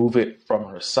 Remove it from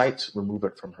her sight, remove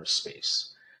it from her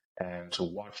space. And to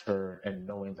watch her and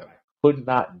knowing that I could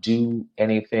not do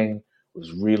anything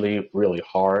was really, really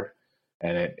hard.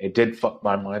 And it did fuck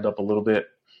my mind up a little bit,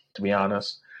 to be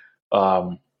honest.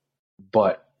 Um,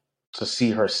 but to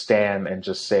see her stand and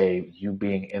just say, you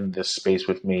being in this space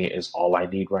with me is all I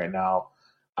need right now,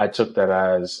 I took that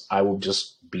as I will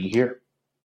just be here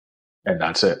and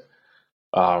that's it.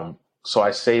 So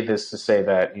I say this to say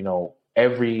that,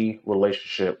 every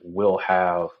relationship will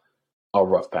have a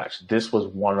rough patch. This was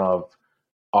one of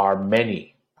our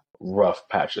many rough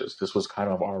patches. This was kind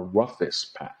of our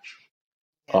roughest patch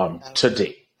Yeah, to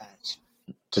date.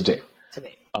 To date.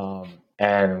 Today.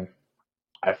 And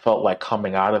I felt like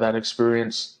coming out of that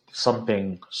experience,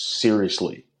 something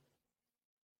seriously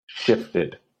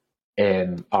shifted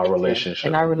in our relationship.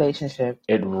 In our relationship,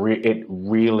 it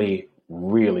really,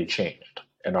 really changed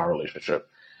in our relationship,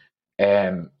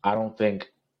 and I don't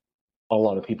think a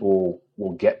lot of people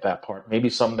will get that part. Maybe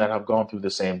some that have gone through the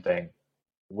same thing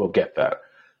will get that,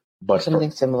 but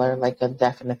something similar, like a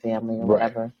death in the family or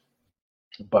whatever.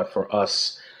 But for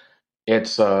us,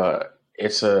 it's a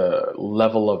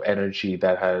level of energy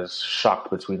that has shocked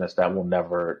between us that will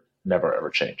never ever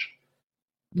change.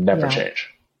 Never change.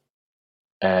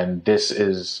 And this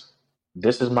is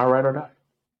my ride or die.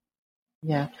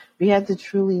 Yeah. We had to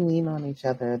truly lean on each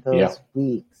other those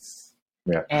weeks.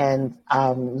 Yeah. And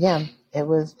it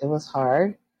was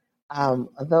hard.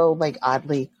 Although like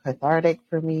oddly cathartic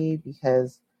for me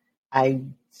because I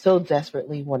so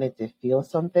desperately wanted to feel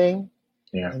something.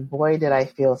 Yeah. And boy did I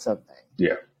feel something.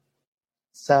 Yeah.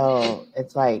 So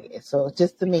it's like,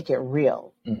 just to make it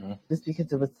real, just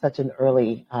because it was such an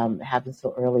early, it happened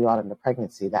so early on in the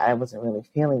pregnancy that I wasn't really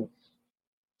feeling,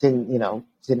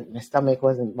 my stomach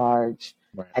wasn't large.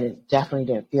 Right. I definitely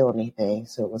didn't feel anything.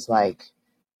 So it was like,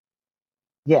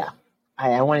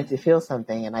 I wanted to feel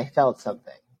something and I felt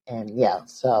something. And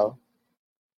so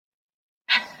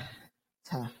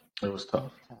tough. It was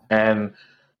tough. And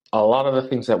a lot of the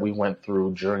things that we went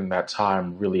through during that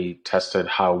time really tested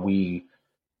how we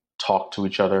talk to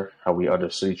each other, how we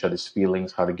understood each other's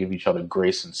feelings, how to give each other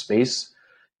grace and space.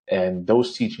 And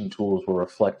those teaching tools were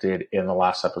reflected in the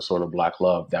last episode of Black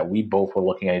Love, that we both were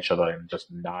looking at each other and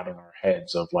just nodding our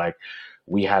heads of like,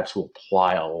 we had to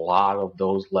apply a lot of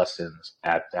those lessons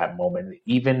at that moment.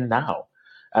 Even now,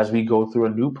 as we go through a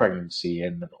new pregnancy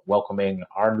and welcoming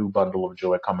our new bundle of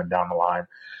joy coming down the line,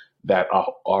 that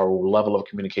our level of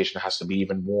communication has to be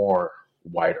even more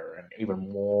wider and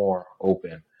even more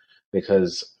open,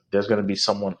 because there's going to be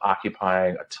someone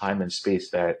occupying a time and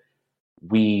space that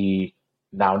we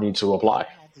now need to apply.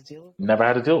 Never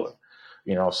had to deal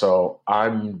with. So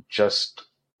I'm just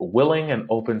willing and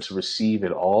open to receive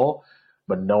it all,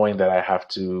 but knowing that I have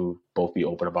to both be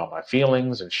open about my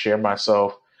feelings and share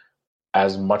myself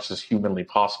as much as humanly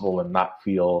possible and not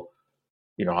feel,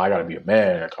 I got to be a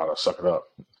man and kind of suck it up.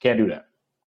 Can't do that.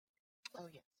 Oh,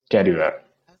 yeah. Can't do that.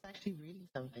 I was actually reading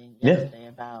something yesterday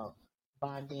about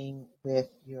bonding with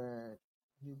your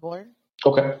newborn.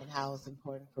 Okay. And how it's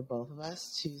important for both of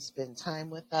us to spend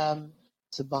time with them,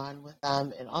 to bond with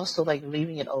them, and also like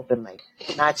leaving it open, like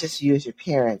not just you as your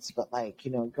parents, but like,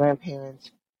 grandparents,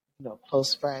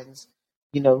 close friends,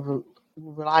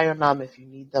 rely on them if you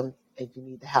need them, if you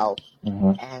need the help,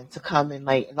 and to come and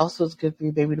and also it's good for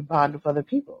your baby to bond with other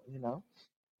people,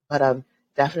 But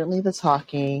definitely the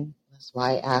talking. That's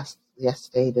why I asked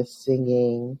yesterday, the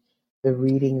singing, the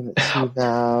reading to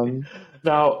them.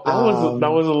 Now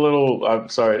that was a little. I'm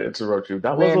sorry to interrupt you.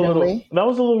 That was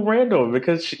a little random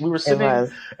because we were sitting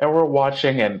and we're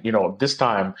watching, and this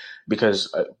time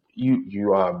because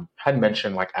you had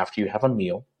mentioned like after you have a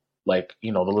meal, like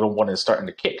the little one is starting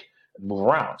to kick and move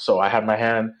around. So I had my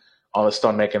hand on the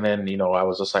stomach, and then I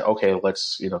was just like, okay,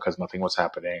 let's because nothing was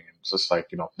happening. It's just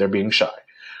like they're being shy.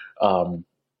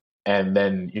 And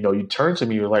then you turn to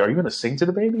me, you're like, are you going to sing to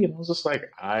the baby? And I was just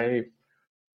like,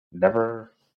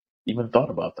 never even thought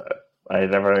about that. I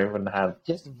never even had.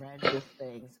 Just read this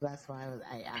thing, so that's why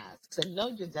I asked. So no,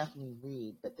 you definitely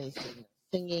read, but they say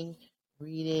singing,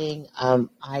 reading,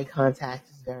 eye contact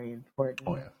is very Oh important.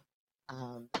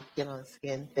 yeah. Skin on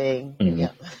skin thing, Hmm.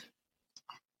 yep.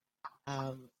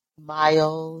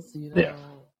 Smiles, Yeah.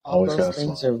 all Always those gotta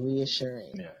things smile. are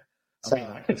reassuring. Yeah. I mean,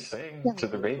 I So could sing yeah, to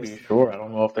the beautiful baby, stuff. sure. I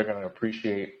don't know if they're gonna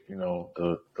appreciate,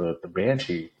 the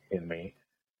banshee in me,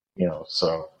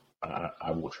 so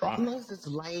I will As try. long as it's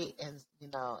light and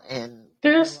and la la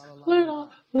This la la la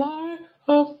little la. light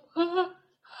of mine,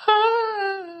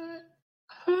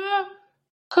 I'm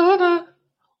gonna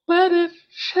let it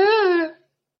shine.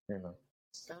 You know.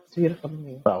 Sounds beautiful to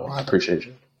me. Oh, well, I I love it. appreciate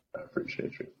you. I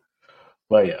appreciate you.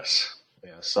 But yes.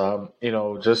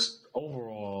 Just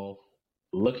overall,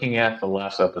 looking at the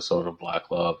last episode of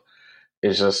Black Love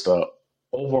is just a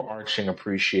overarching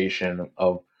appreciation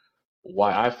of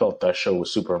why I felt that show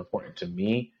was super important to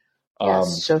me.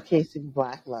 Yes, Um, showcasing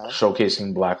Black love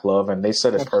Showcasing Black love, and they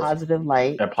said in it a perfect, positive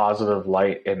light. a positive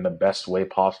light in the best way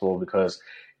possible because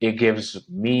it gives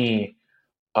me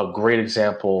a great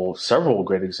example, several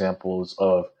great examples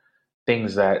of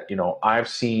things that I've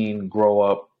seen grow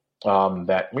up,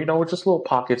 that with just little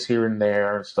pockets here and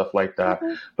there and stuff like that,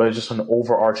 Mhm. but it's just an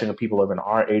overarching of people of in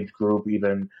our age group,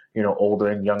 even older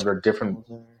and younger, different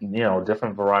Older.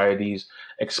 different varieties,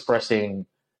 expressing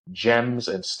gems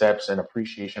and steps and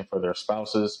appreciation for their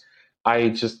spouses. I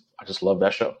just love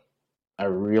that show. I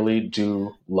really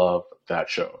do love that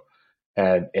show.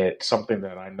 And it's something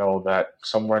that I know that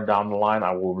somewhere down the line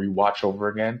I will rewatch over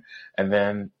again and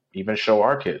then even show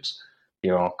our kids,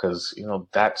 because,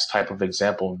 that type of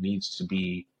example needs to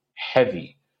be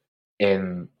heavy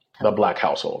in the Heavy. black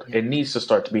household. Yeah. It needs to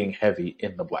start being heavy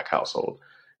in the black household.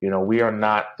 We are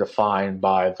not defined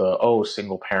by the, oh,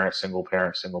 single parent, single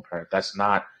parent, single parent. That's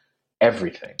not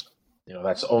everything.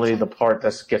 That's only the part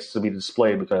Absolutely. that gets to be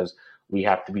displayed because we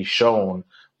have to be shown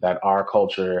that our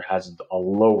culture has a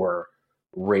lower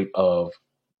rate of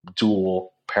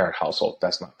dual parent household.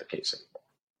 That's not the case anymore.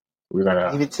 We're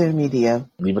gonna Leave it to the media.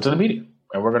 leave it to the media,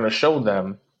 and we're gonna show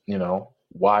them,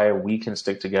 why we can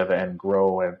stick together and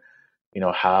grow and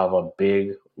have a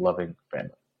big loving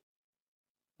family.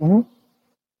 Hmm.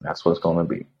 That's what it's going to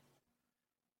be.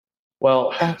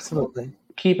 Well, Absolutely.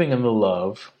 keeping in the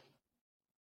love,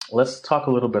 let's talk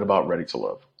a little bit about Ready to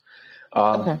Love.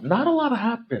 Okay. Not a lot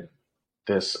happened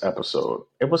this episode.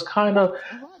 It was kind of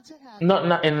A lot to happen.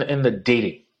 not in the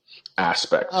dating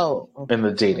aspect. Oh, In the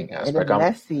okay. dating Okay. In a aspect,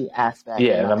 messy aspect,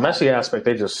 yeah, in the what messy happened? aspect,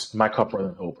 they just my cup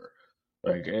runneth over.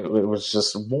 Like it was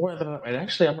just more than, and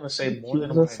actually, I'm going to say more Cute than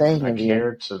little what saying I of you.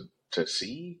 cared to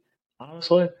see.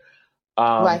 Honestly,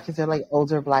 Why? um, Because they're like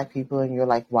older black people, and you're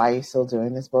like, why are you still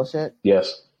doing this bullshit?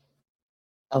 yes,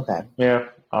 Okay. yeah,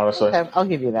 honestly, Okay. I'll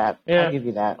give you that. I'll yeah, give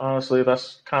you that. honestly,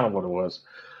 that's kind of what it was.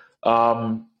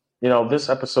 Um, this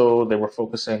episode they were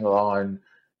focusing on,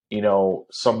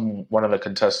 one of the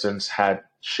contestants had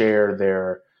shared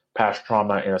their past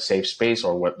trauma in a safe space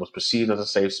or what was perceived as a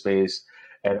safe space,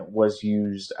 and it was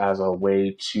used as a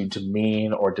way to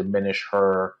demean or diminish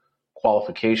her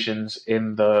qualifications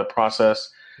in the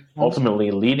process, Mhm.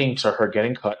 ultimately leading to her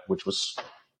getting cut, which was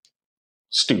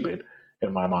stupid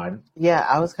in my mind. Yeah,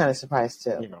 I was kind of surprised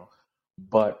too. you know.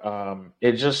 But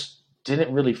it just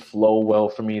didn't really flow well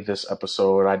for me this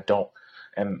episode. I don't,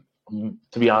 and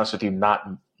to be honest with you, not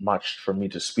much for me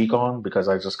to speak on because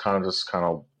I just kind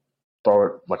of throw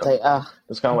it like It's like,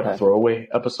 it's kind of like a okay. throwaway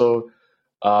episode.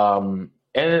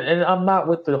 And I'm not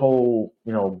with the whole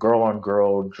girl on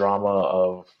girl drama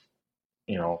of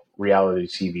reality I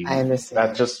TV that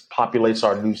understand. just populates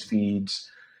our news feeds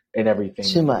and Too everything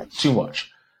too much.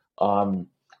 much. Um,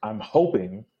 I'm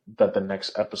hoping that the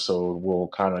next episode will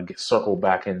kind of get circled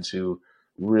back into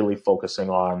really focusing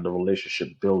on the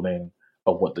relationship building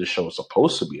of what this show is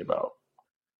supposed to be about.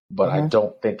 But I Hmm.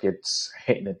 don't think it's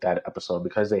hitting it that episode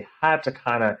because they had to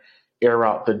kind of air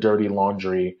out the dirty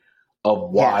laundry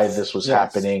of why Yes. this was Yes.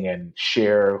 happening and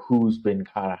share who's been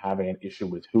kind of having an issue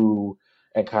with who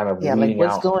and kind of Yeah. Like, weeding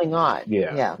what's out, going on?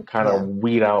 yeah, Yeah. kind of Yeah.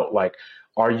 weed out like,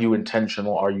 are you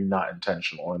intentional? Are you not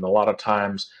intentional? And a lot of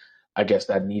times, I guess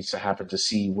that needs to happen to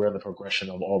see where the progression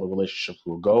of all the relationships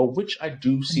will go, which I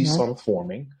do see Hmm. some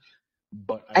forming.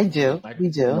 But I do. I We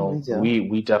do. We do.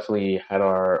 we definitely had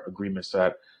our agreements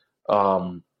that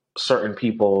um, certain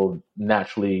people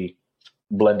naturally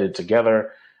blended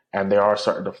together, and they are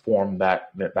starting to form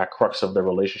that crux of the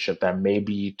relationship that may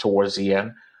be towards the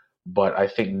end. But I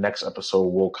think next episode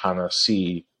we'll kind of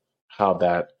see how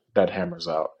that hammers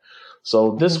out.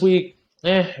 So Hmm. this week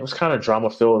it was kind of drama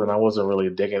filled, and I wasn't really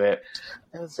digging it.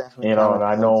 It was definitely You know, drama and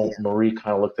I filled. know Yeah. Marie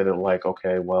kind of looked at it like,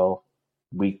 okay, well,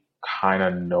 we kind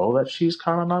of know that she's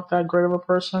kind of not that great of a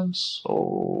person,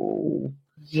 so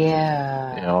you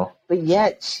Yeah. know, But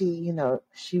yet she,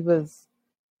 she was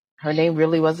her name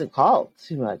really wasn't called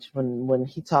too much when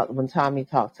Tommy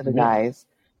talked to the yeah. guys,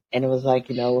 and it was like,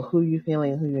 who you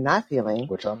feeling, who you're not feeling.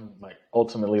 Which I'm like,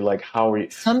 ultimately, like, how are you?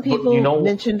 Some But you people know,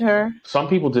 mentioned her. some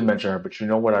people did mention her, but you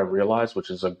know what I realized, which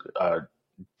is a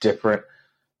different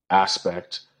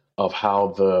aspect of how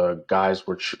the guys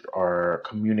are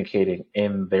communicating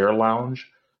in their lounge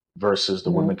versus the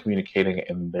Hmm. women communicating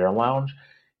in their lounge.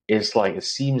 It's like it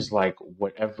seems like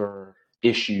whatever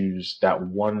issues that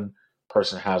one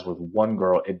person has with one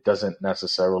girl, it doesn't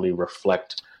necessarily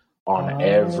reflect on Oh,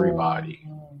 everybody,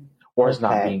 or it's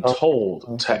not okay, being okay, told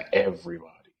okay. to everybody.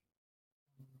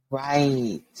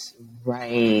 Right,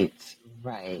 right,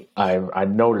 right. I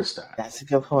noticed that. That's a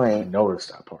good I point. noticed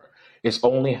that part. It's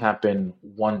only happened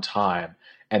one time,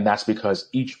 and that's because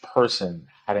each person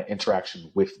had an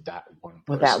interaction with that one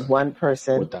With that person. one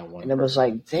person, With that one and it was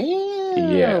person. like,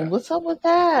 damn, Yeah. what's up with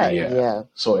that? Yeah. Yeah.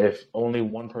 So if only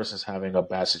one person's having a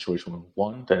bad situation with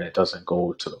one, then it doesn't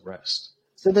go to the rest.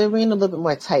 So they're being a little bit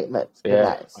more tight-lipped, the Yeah,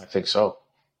 I guys. think so.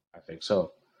 I think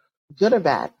so. Good or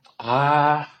bad?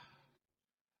 Ah,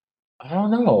 I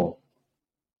don't know.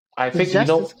 I Because think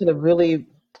Justice could have really.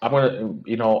 I'm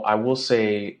gonna I will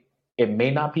say it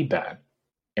may not be bad.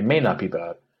 It may not be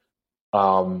bad.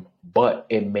 But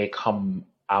it may come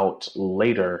out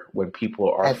later when people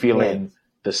are At the end. feeling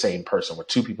the same person, when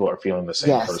two people are feeling the same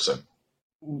Yes. person.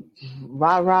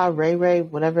 Rah Rah, Ray Ray,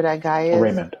 whatever that guy is.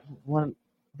 Raymond. One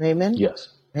Raymond? Yes.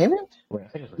 Raymond? I think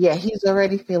it's Raymond. Yeah, he's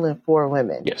already feeling four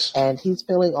women. Yes. And he's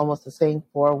feeling almost the same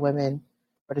four women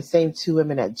or the same two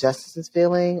women that Justice is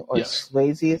feeling or Yes.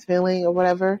 Swayze is feeling or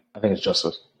whatever. I think it's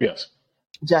Justice. Yes.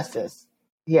 Justice.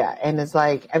 Yeah. And it's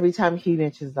like every time he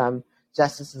mentions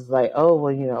Justice is like, oh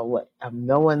well, you know what,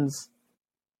 no one's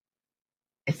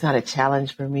it's not a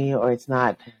challenge for me, or it's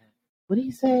not, what do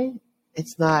you say?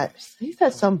 It's not, he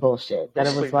said some bullshit that it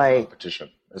Basically, was no like, competition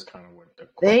is kind of what the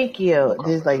quote. thank No you.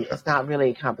 There's like, competition. it's not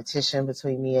really a competition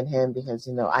between me and him because,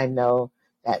 I know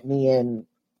that me and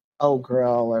old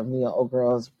girl or me and old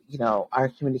girls, our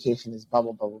communication is blah,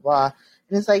 blah, blah, blah, blah.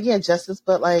 And it's like, yeah, Justice,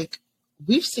 but like,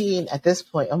 we've seen at this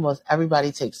point almost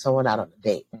everybody take someone out on a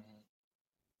date. Mm-hmm.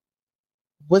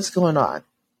 What's going on?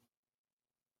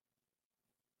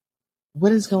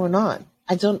 What is going on?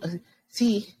 I don't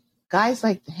see guys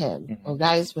like him Mm-hmm. or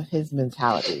guys with his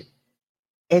mentality.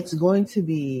 It's going to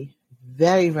be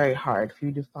very, very hard for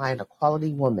you to find a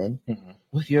quality woman Mm-hmm.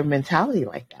 with your mentality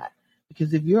like that.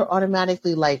 Because if you're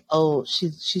automatically like, oh,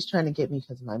 she's trying to get me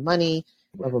because of my money,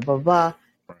 blah blah blah blah,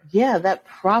 Right. yeah, that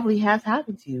probably has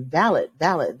happened to you. Valid,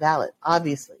 valid, valid.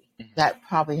 Obviously, Mm-hmm. that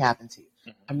probably happened to you.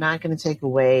 Mm-hmm. I'm not going to take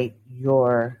away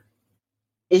your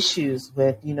issues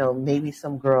with, maybe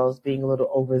some girls being a little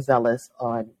overzealous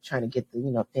on trying to get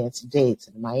the, fancy dates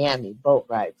in Miami, boat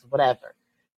rides, whatever.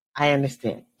 I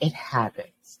understand. It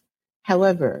happens.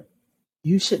 However,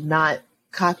 you should not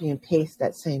copy and paste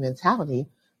that same mentality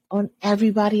on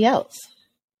everybody else.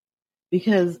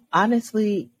 Because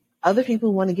honestly, other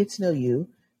people want to get to know you,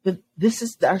 but this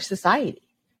is our society.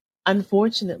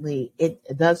 Unfortunately, it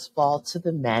does fall to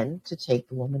the men to take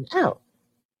the woman out,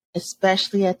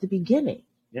 especially at the beginning.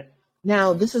 Yeah.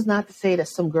 Now, this is not to say that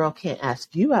some girl can't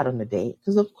ask you out on a date,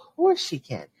 because of course she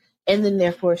can. And then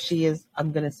therefore she is,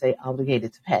 I'm going to say,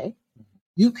 obligated to pay.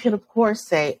 You can, of course,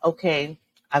 say, okay,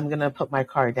 I'm going to put my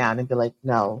card down and be like,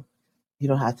 no, you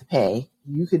don't have to pay.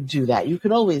 You could do that. You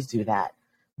could always do that.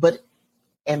 But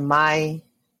in my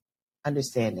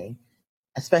understanding,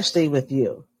 especially with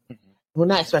you, well,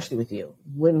 not especially with you,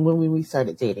 when we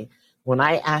started dating, when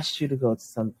I asked you to go to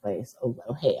some place, oh,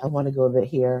 hey, I want to go there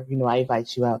here, I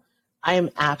invite you out, I am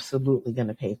absolutely going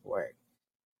to pay for it.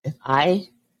 If I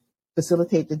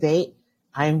facilitate the date,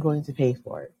 I am going to pay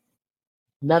for it.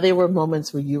 Now, there were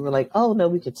moments where you were like, oh, no,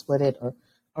 we could split it,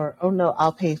 or oh, no,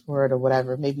 I'll pay for it, or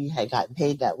whatever. Maybe you had gotten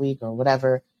paid that week or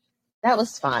whatever. That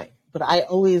was fine. But I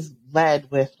always led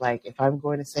with, like, if I'm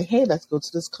going to say, hey, let's go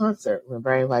to this concert.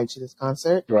 Remember, I invited you to this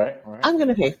concert? Right. I'm going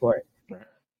to pay for it. Right.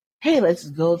 Hey, let's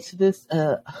go to this,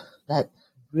 that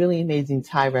really amazing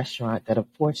Thai restaurant that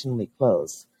unfortunately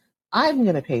closed. I'm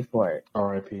going to pay for it.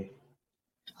 R.I.P.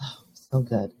 Oh, so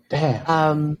good. Damn.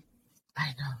 I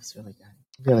know, it's really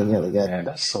good. Really, really good. Man,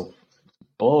 that's so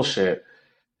bullshit.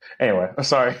 Anyway, I'm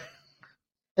sorry.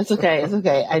 It's okay. It's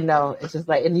okay. I know. It's just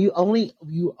like, and you only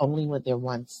went there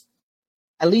once.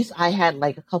 At least I had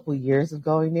like a couple years of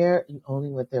going there. You only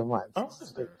went there once. I It's was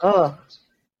just there like, a couple times.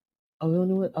 Oh, we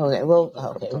only went. Okay, well,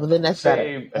 okay. Well, then that's better.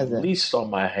 Say at As in, least on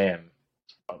my hand.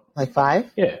 like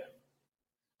 5? Yeah,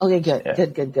 Okay, good, yeah,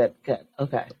 good, good, good, good.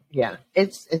 Okay, yeah,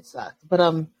 it sucks,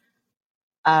 but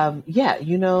yeah,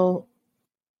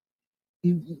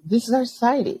 this is our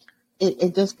society.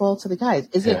 It does fall to the guys.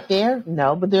 Is yeah. it fair?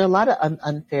 No, but there are a lot of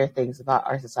unfair things about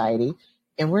our society,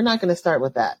 and we're not going to start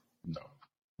with that. No.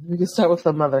 We can start with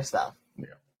some other stuff. Yeah.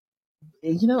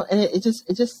 And it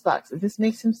just sucks. It just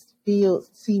makes him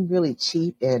seem really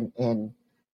cheap and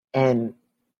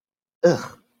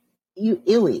ugh,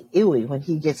 ewy when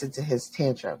he gets into his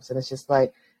tantrums, and it's just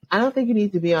like, I don't think you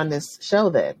need to be on this show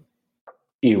then.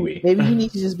 Iwi. Maybe he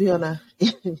needs to just be on a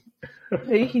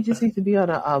maybe he just needs to be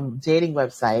on a dating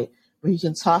website where he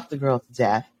can talk the girl to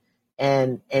death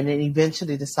and then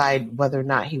eventually decide whether or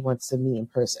not he wants to meet in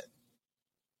person.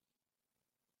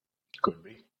 Could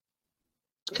be.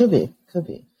 Could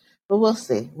be. But we'll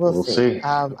see. We'll see. see.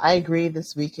 I agree.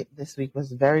 This week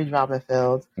was very drama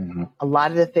filled. Mm-hmm. A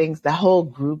lot of the things, the whole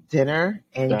group dinner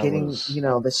and That getting was-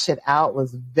 the shit out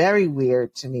was very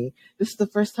weird to me. This is the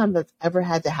first time that's ever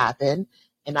had to happen,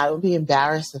 and I would be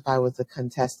embarrassed if I was a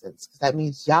contestant, because that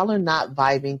means y'all are not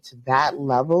vibing to that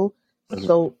level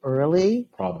so early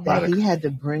that Problematic. he had to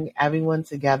bring everyone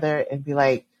together and be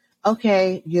like,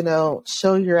 okay,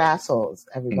 show your assholes,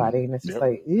 everybody. And it's just Yep.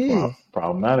 like, ew.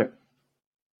 Problematic.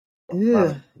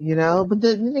 Ugh, but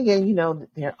then again,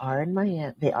 they are in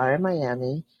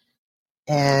Miami,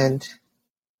 and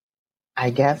I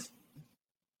guess,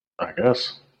 I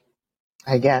guess.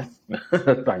 Thank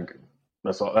you.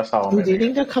 That's all. That's how I'm. Do you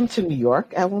think they'll come to New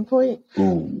York at one point?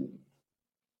 Ooh.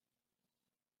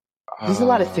 There's a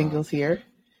lot of singles here.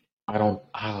 I don't.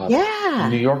 Yeah.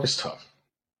 New York is tough.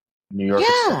 New York is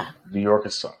Yeah. tough. New York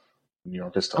is tough. New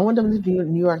York is I tough. want them to be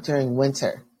in New York during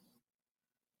winter.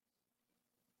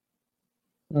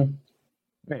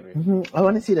 Maybe. I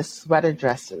want to see the sweater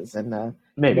dresses and the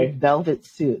Maybe. velvet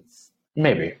suits.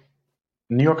 Maybe.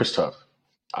 New York is tough.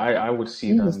 I would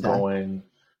see New them York's tough. going.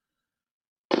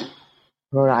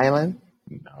 Rhode Island?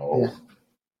 No. Yeah.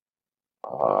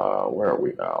 Where are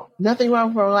we now? Nothing wrong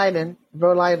with Rhode Island.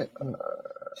 Rhode Island.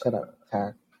 Shut up,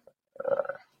 Tara.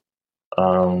 I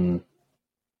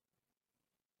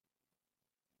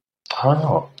don't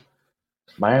know.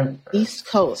 Miami. East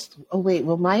Coast. Oh wait,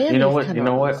 well Miami. You know what? Kind You of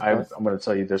know on what? East I'm Coast. going to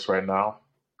tell you this right now.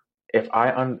 If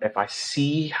I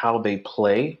see how they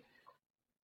play,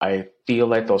 I feel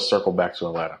like they'll circle back to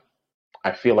Atlanta.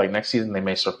 I feel like next season they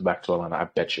may circle back to Atlanta. I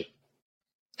bet you.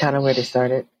 Kind of where they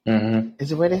started. Mm-hmm.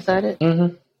 Is it where they started?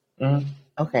 Mm-hmm. Mm-hmm.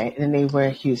 Okay, and then they were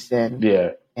Houston.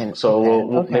 Yeah. And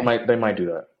So okay. they might do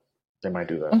that. They might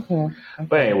do that. Okay.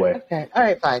 But anyway. Okay. All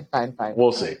right. Fine.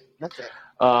 We'll see. That's it.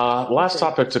 Last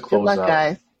topic to Good close luck, out.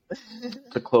 guys.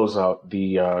 To close out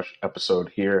the episode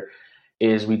here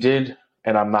is we did,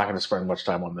 and I'm not going to spend much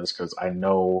time on this because I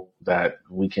know that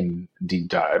we can deep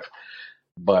dive,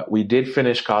 but we did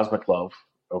finish Cosmic Love.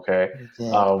 Okay.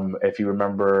 If you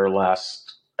remember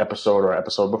last episode or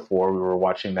episode before, we were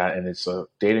watching that, and it's a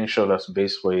dating show that's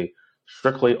basically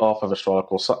strictly off of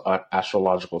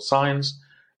astrological signs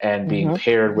and being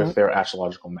paired with their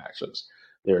astrological matches.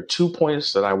 There are 2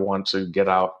 points that I want to get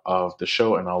out of the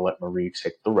show, and I'll let Marie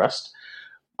take the rest.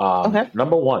 Okay.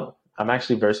 Number one, I'm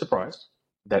actually very surprised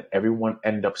that everyone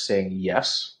ended up saying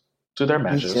yes to their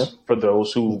matches for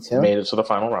those who made it to the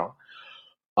final round.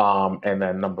 And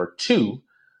then number two,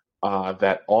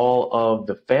 that all of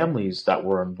the families that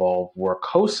were involved were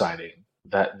co-signing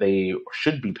that they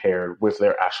should be paired with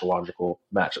their astrological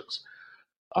matches.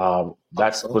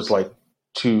 That was like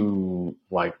too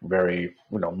very,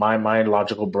 my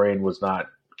logical brain was not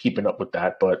keeping up with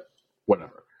that, but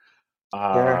whatever.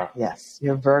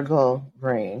 Your Virgo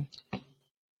brain.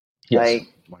 Yes,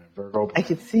 my Virgo brain. I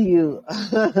could see you.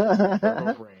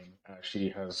 Virgo brain actually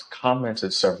has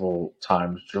commented several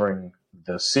times during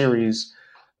the series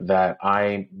that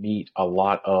I meet a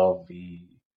lot of the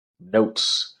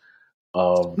notes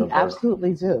of the You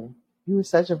absolutely do. You were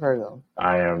such a Virgo.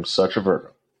 I am such a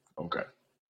Virgo. Okay.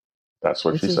 That's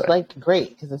what she said. Which is great,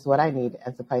 because it's what I need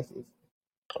as a Pisces.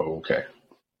 Okay.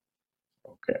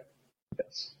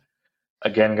 Yes.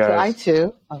 Again, guys. So I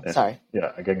too. Sorry.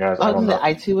 Yeah. Again, guys.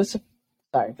 I too was.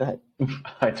 Sorry. Go ahead.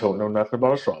 I don't know nothing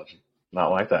about astrology.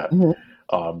 Not like that.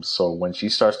 Mm-hmm. So when she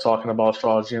starts talking about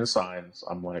astrology and signs,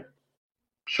 I'm like,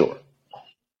 sure.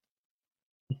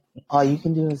 All you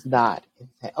can do is nod and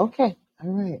say, "Okay,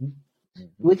 all right."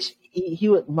 Which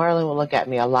Marlon will look at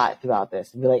me a lot throughout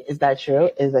this and be like, "Is that true?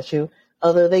 Is that true?"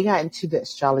 Although they got into the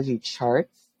astrology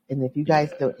charts, and if you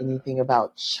guys know anything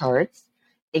about charts,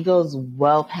 it goes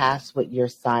well past what your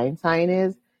sign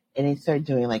is, and they start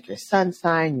doing like your sun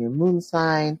sign, your moon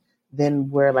sign, then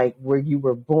where you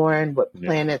were born, what Yeah.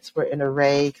 planets were in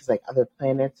array, because like other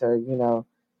planets are,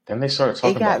 Then they started it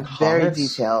talking got about very comets.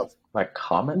 detailed. Like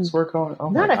comets were going. Oh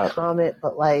my Not a god! comet,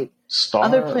 but like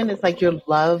other Star. planets, like your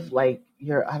love, like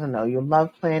your I don't know, your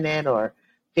love planet or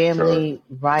Sure. family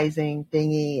rising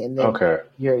thingy, and then Okay.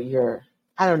 your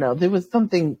I don't know. There was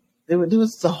something. There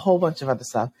was a whole bunch of other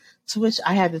stuff. To which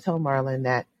I had to tell Marlon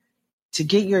that to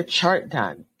get your chart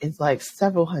done is like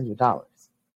several $100s,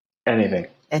 Anything.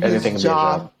 and Anything his can be a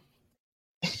jaw. job.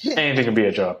 Anything can be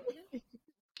a job.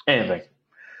 Anything.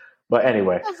 But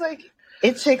anyway. I was like,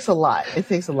 it takes a lot. It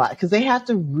takes a lot because they have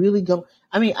to really go.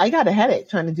 I mean, I got a headache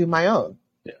trying to do my own.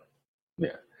 Yeah.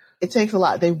 Yeah. It takes a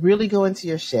lot. They really go into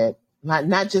your shit,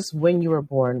 not just when you were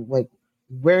born, like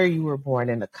where you were born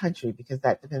in the country, because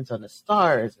that depends on the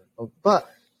stars. But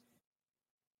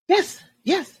yes,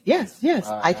 yes, yes, yes.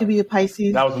 I could be a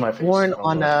Pisces, That was my face. born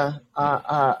on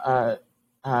a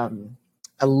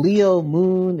Leo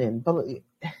moon, and blah, blah.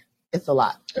 It's a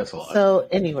lot. That's a lot. So,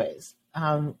 anyways,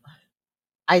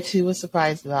 I too was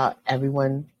surprised about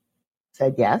everyone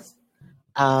said yes.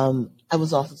 I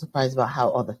was also surprised about how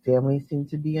all the families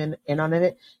seemed to be in on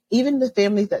it. Even the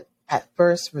families that at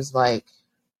first was like,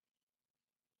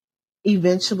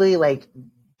 eventually, like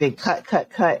they cut,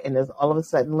 and there's all of a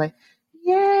sudden like,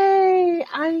 yay,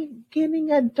 I'm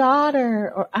getting a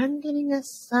daughter or I'm getting a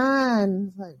son.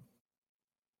 It's like,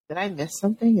 did I miss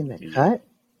something in the cut?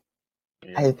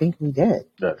 Yeah. I think we did.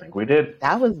 I think we did.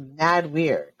 That was mad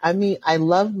weird. I mean, I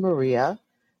love Maria,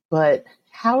 but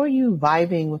how are you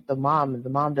vibing with the mom and the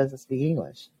mom doesn't speak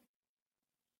English?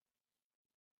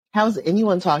 How's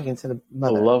anyone talking to the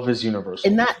mother? Love is universal.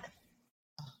 And that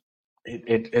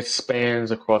it spans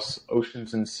across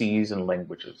oceans and seas and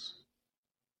languages.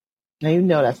 now you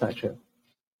know that's not true.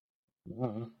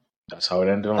 Mm-hmm. That's how it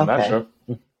ended on that show.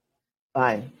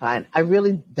 Fine. I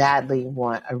really badly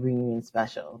want a reunion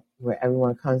special where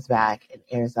everyone comes back and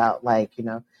airs out like,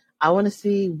 I want to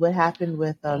see what happened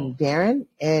with Darren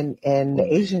and the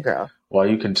Asian girl. While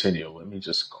you continue, let me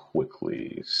just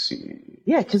quickly see.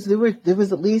 Yeah, because there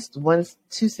was at least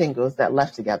two singles that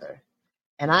left together.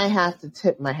 And I have to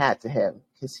tip my hat to him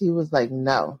because he was like,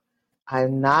 no,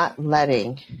 I'm not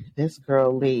letting this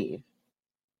girl leave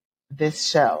this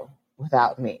show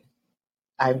without me.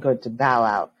 I'm going to bow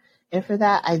out. And for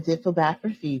that, I did feel bad for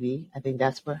Phoebe. I think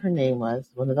that's what her name was,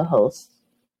 one of the hosts,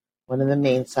 one of the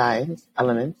main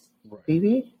elements. Right.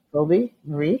 Phoebe? Phoebe?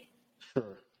 Marie?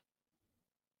 Sure.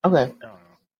 Okay.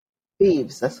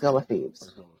 Phoebes. Let's go with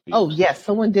Phoebes. Oh, yes.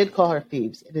 Someone did call her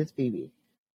Phoebes. It is Phoebe.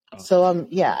 Okay. So,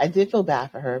 yeah, I did feel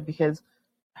bad for her because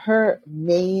her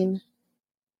main,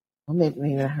 well,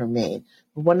 maybe not her main,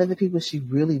 but one of the people she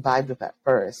really vibed with at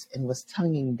first and was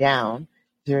tonguing down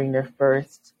during their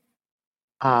first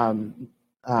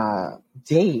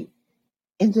date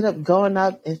ended up going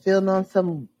up and feeling on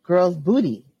some girl's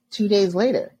booty 2 days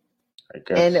later.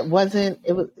 And it wasn't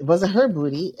her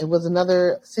booty, it was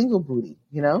another single booty,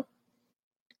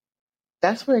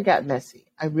 That's where it got messy.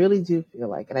 I really do feel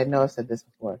like, and I know I've said this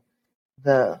before,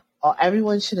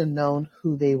 everyone should have known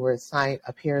who they were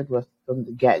appeared with from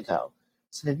the get-go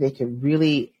so that they could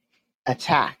really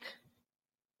attack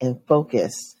and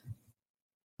focus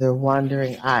their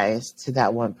wandering eyes to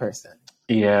that one person.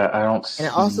 Yeah, I don't see...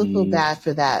 And I also feel bad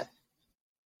for that.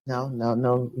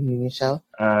 No reunion show.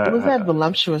 What was that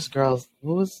voluptuous girl's?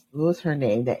 What was her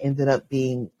name that ended up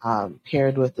being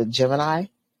paired with the Gemini?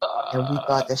 And we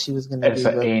thought that she was going to be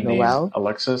with Noelle.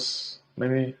 Alexis,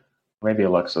 maybe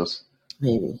Alexis.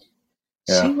 Maybe.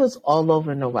 Yeah. She was all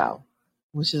over Noelle,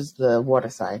 which is the water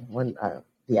sign.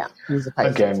 He was a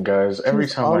Pisces. Again, guys,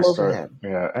 anytime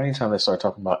they start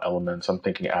talking about elements, I'm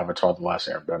thinking Avatar: The Last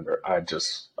Airbender. I started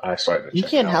to check out. You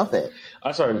can't help it.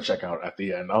 I started to check out at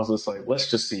the end. I was just like,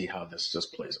 let's just see how this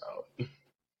just plays out.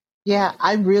 Yeah,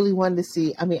 I really wanted to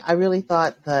see. I mean, I really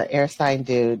thought the air sign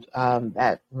dude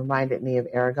that reminded me of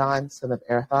Aragorn, son of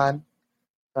Arathon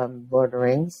from Lord of the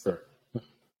Rings. Sure.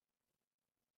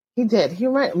 He did. He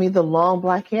reminded me of the long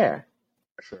black hair.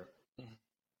 Sure.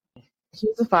 He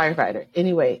was a firefighter.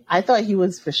 Anyway, I thought he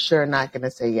was for sure not going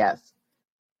to say yes.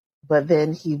 But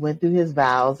then he went through his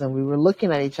vows and we were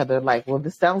looking at each other like, well,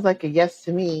 this sounds like a yes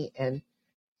to me. And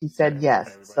he said yes.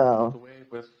 Everybody so away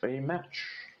with a match.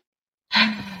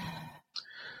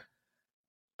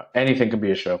 Anything could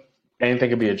be a show. Anything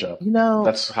could be a job.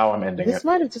 That's how I'm ending it. This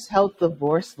might have just helped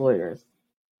divorce lawyers.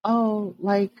 Oh,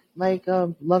 like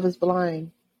Love is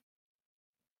Blind.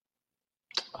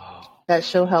 That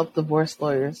show helped divorce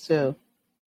lawyers too.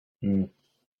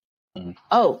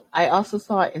 Oh, I also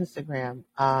saw on Instagram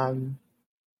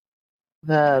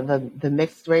the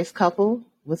mixed race couple.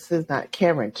 What's his name?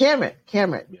 Cameron. Yes.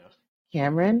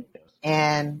 Cameron. Yes.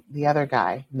 and the other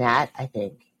guy, Matt, I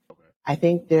think. Okay. I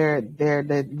think they're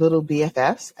the little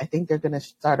BFFs. I think they're going to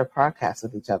start a podcast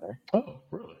with each other. Oh,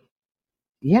 really?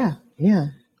 Yeah, yeah.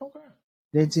 Okay.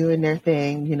 They're doing their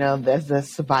thing, you know, as a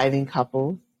surviving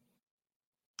couple.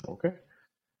 Okay.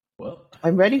 Well,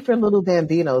 I'm ready for little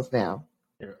bambinos now.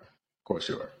 yeah, of course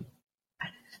you are.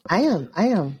 I am.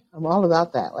 I'm all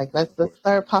about that. Like, let's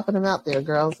start popping them out there,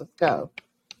 girls. Let's go.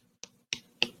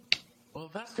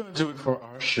 Well, that's going to do it for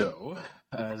our show.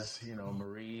 As you know,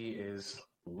 Marie is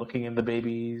looking in the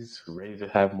babies, ready to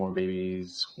have more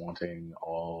babies, wanting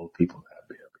all people to have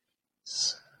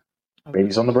babies.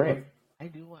 Babies on the brain. I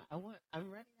do want. I'm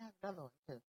ready to have another one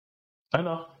too. I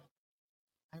know.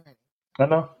 I'm ready.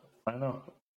 I know.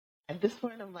 At this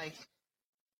point, I'm like,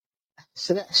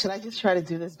 should I just try to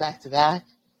do this back to back?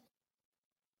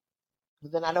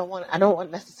 But then I don't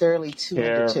want necessarily two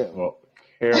under two.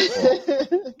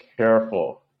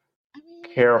 Careful. I mean,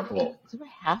 Careful. Do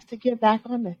I have to get back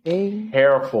on the thing?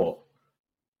 Careful.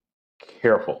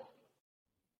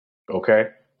 Okay?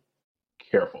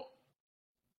 Careful.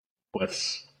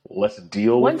 Let's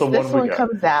deal with the one we got. Once this one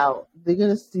comes out, they're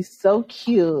gonna be so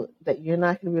cute that you're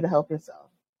not gonna be able to help yourself.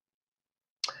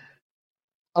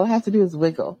 All I have to do is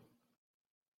wiggle.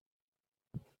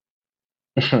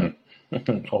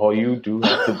 All you do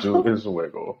have to do is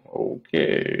wiggle.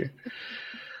 Okay.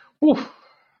 Whew.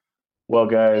 Well,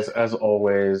 guys, as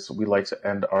always, we like to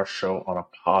end our show on a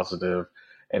positive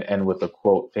and end with a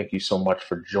quote. Thank you so much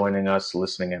for joining us,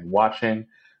 listening, and watching.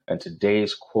 And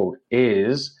today's quote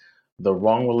is, "The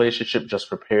wrong relationship just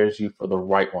prepares you for the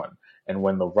right one. And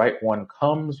when the right one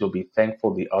comes, you'll be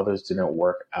thankful the others didn't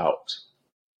work out."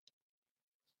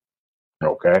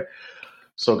 Okay?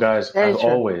 So, guys, Very as true.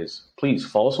 always, please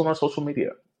follow us on our social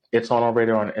media. It's on our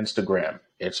radar on Instagram.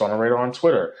 It's on our radar on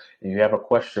Twitter. And if you have a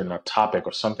question, a topic,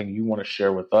 or something you want to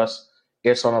share with us,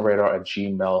 it's on our radar at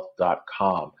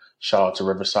gmail.com. Shout out to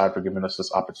Riverside for giving us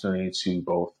this opportunity to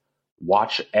both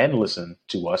watch and listen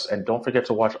to us. And don't forget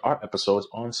to watch our episodes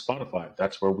on Spotify.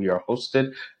 That's where we are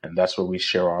hosted, and that's where we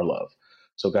share our love.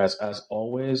 So, guys, as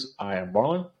always, I am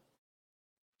Marlon.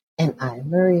 And I'm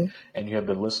Marie. And you have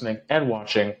been listening and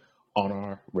watching on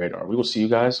our radar. We will see you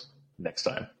guys next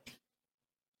time.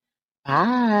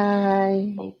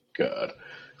 Bye. Oh, God.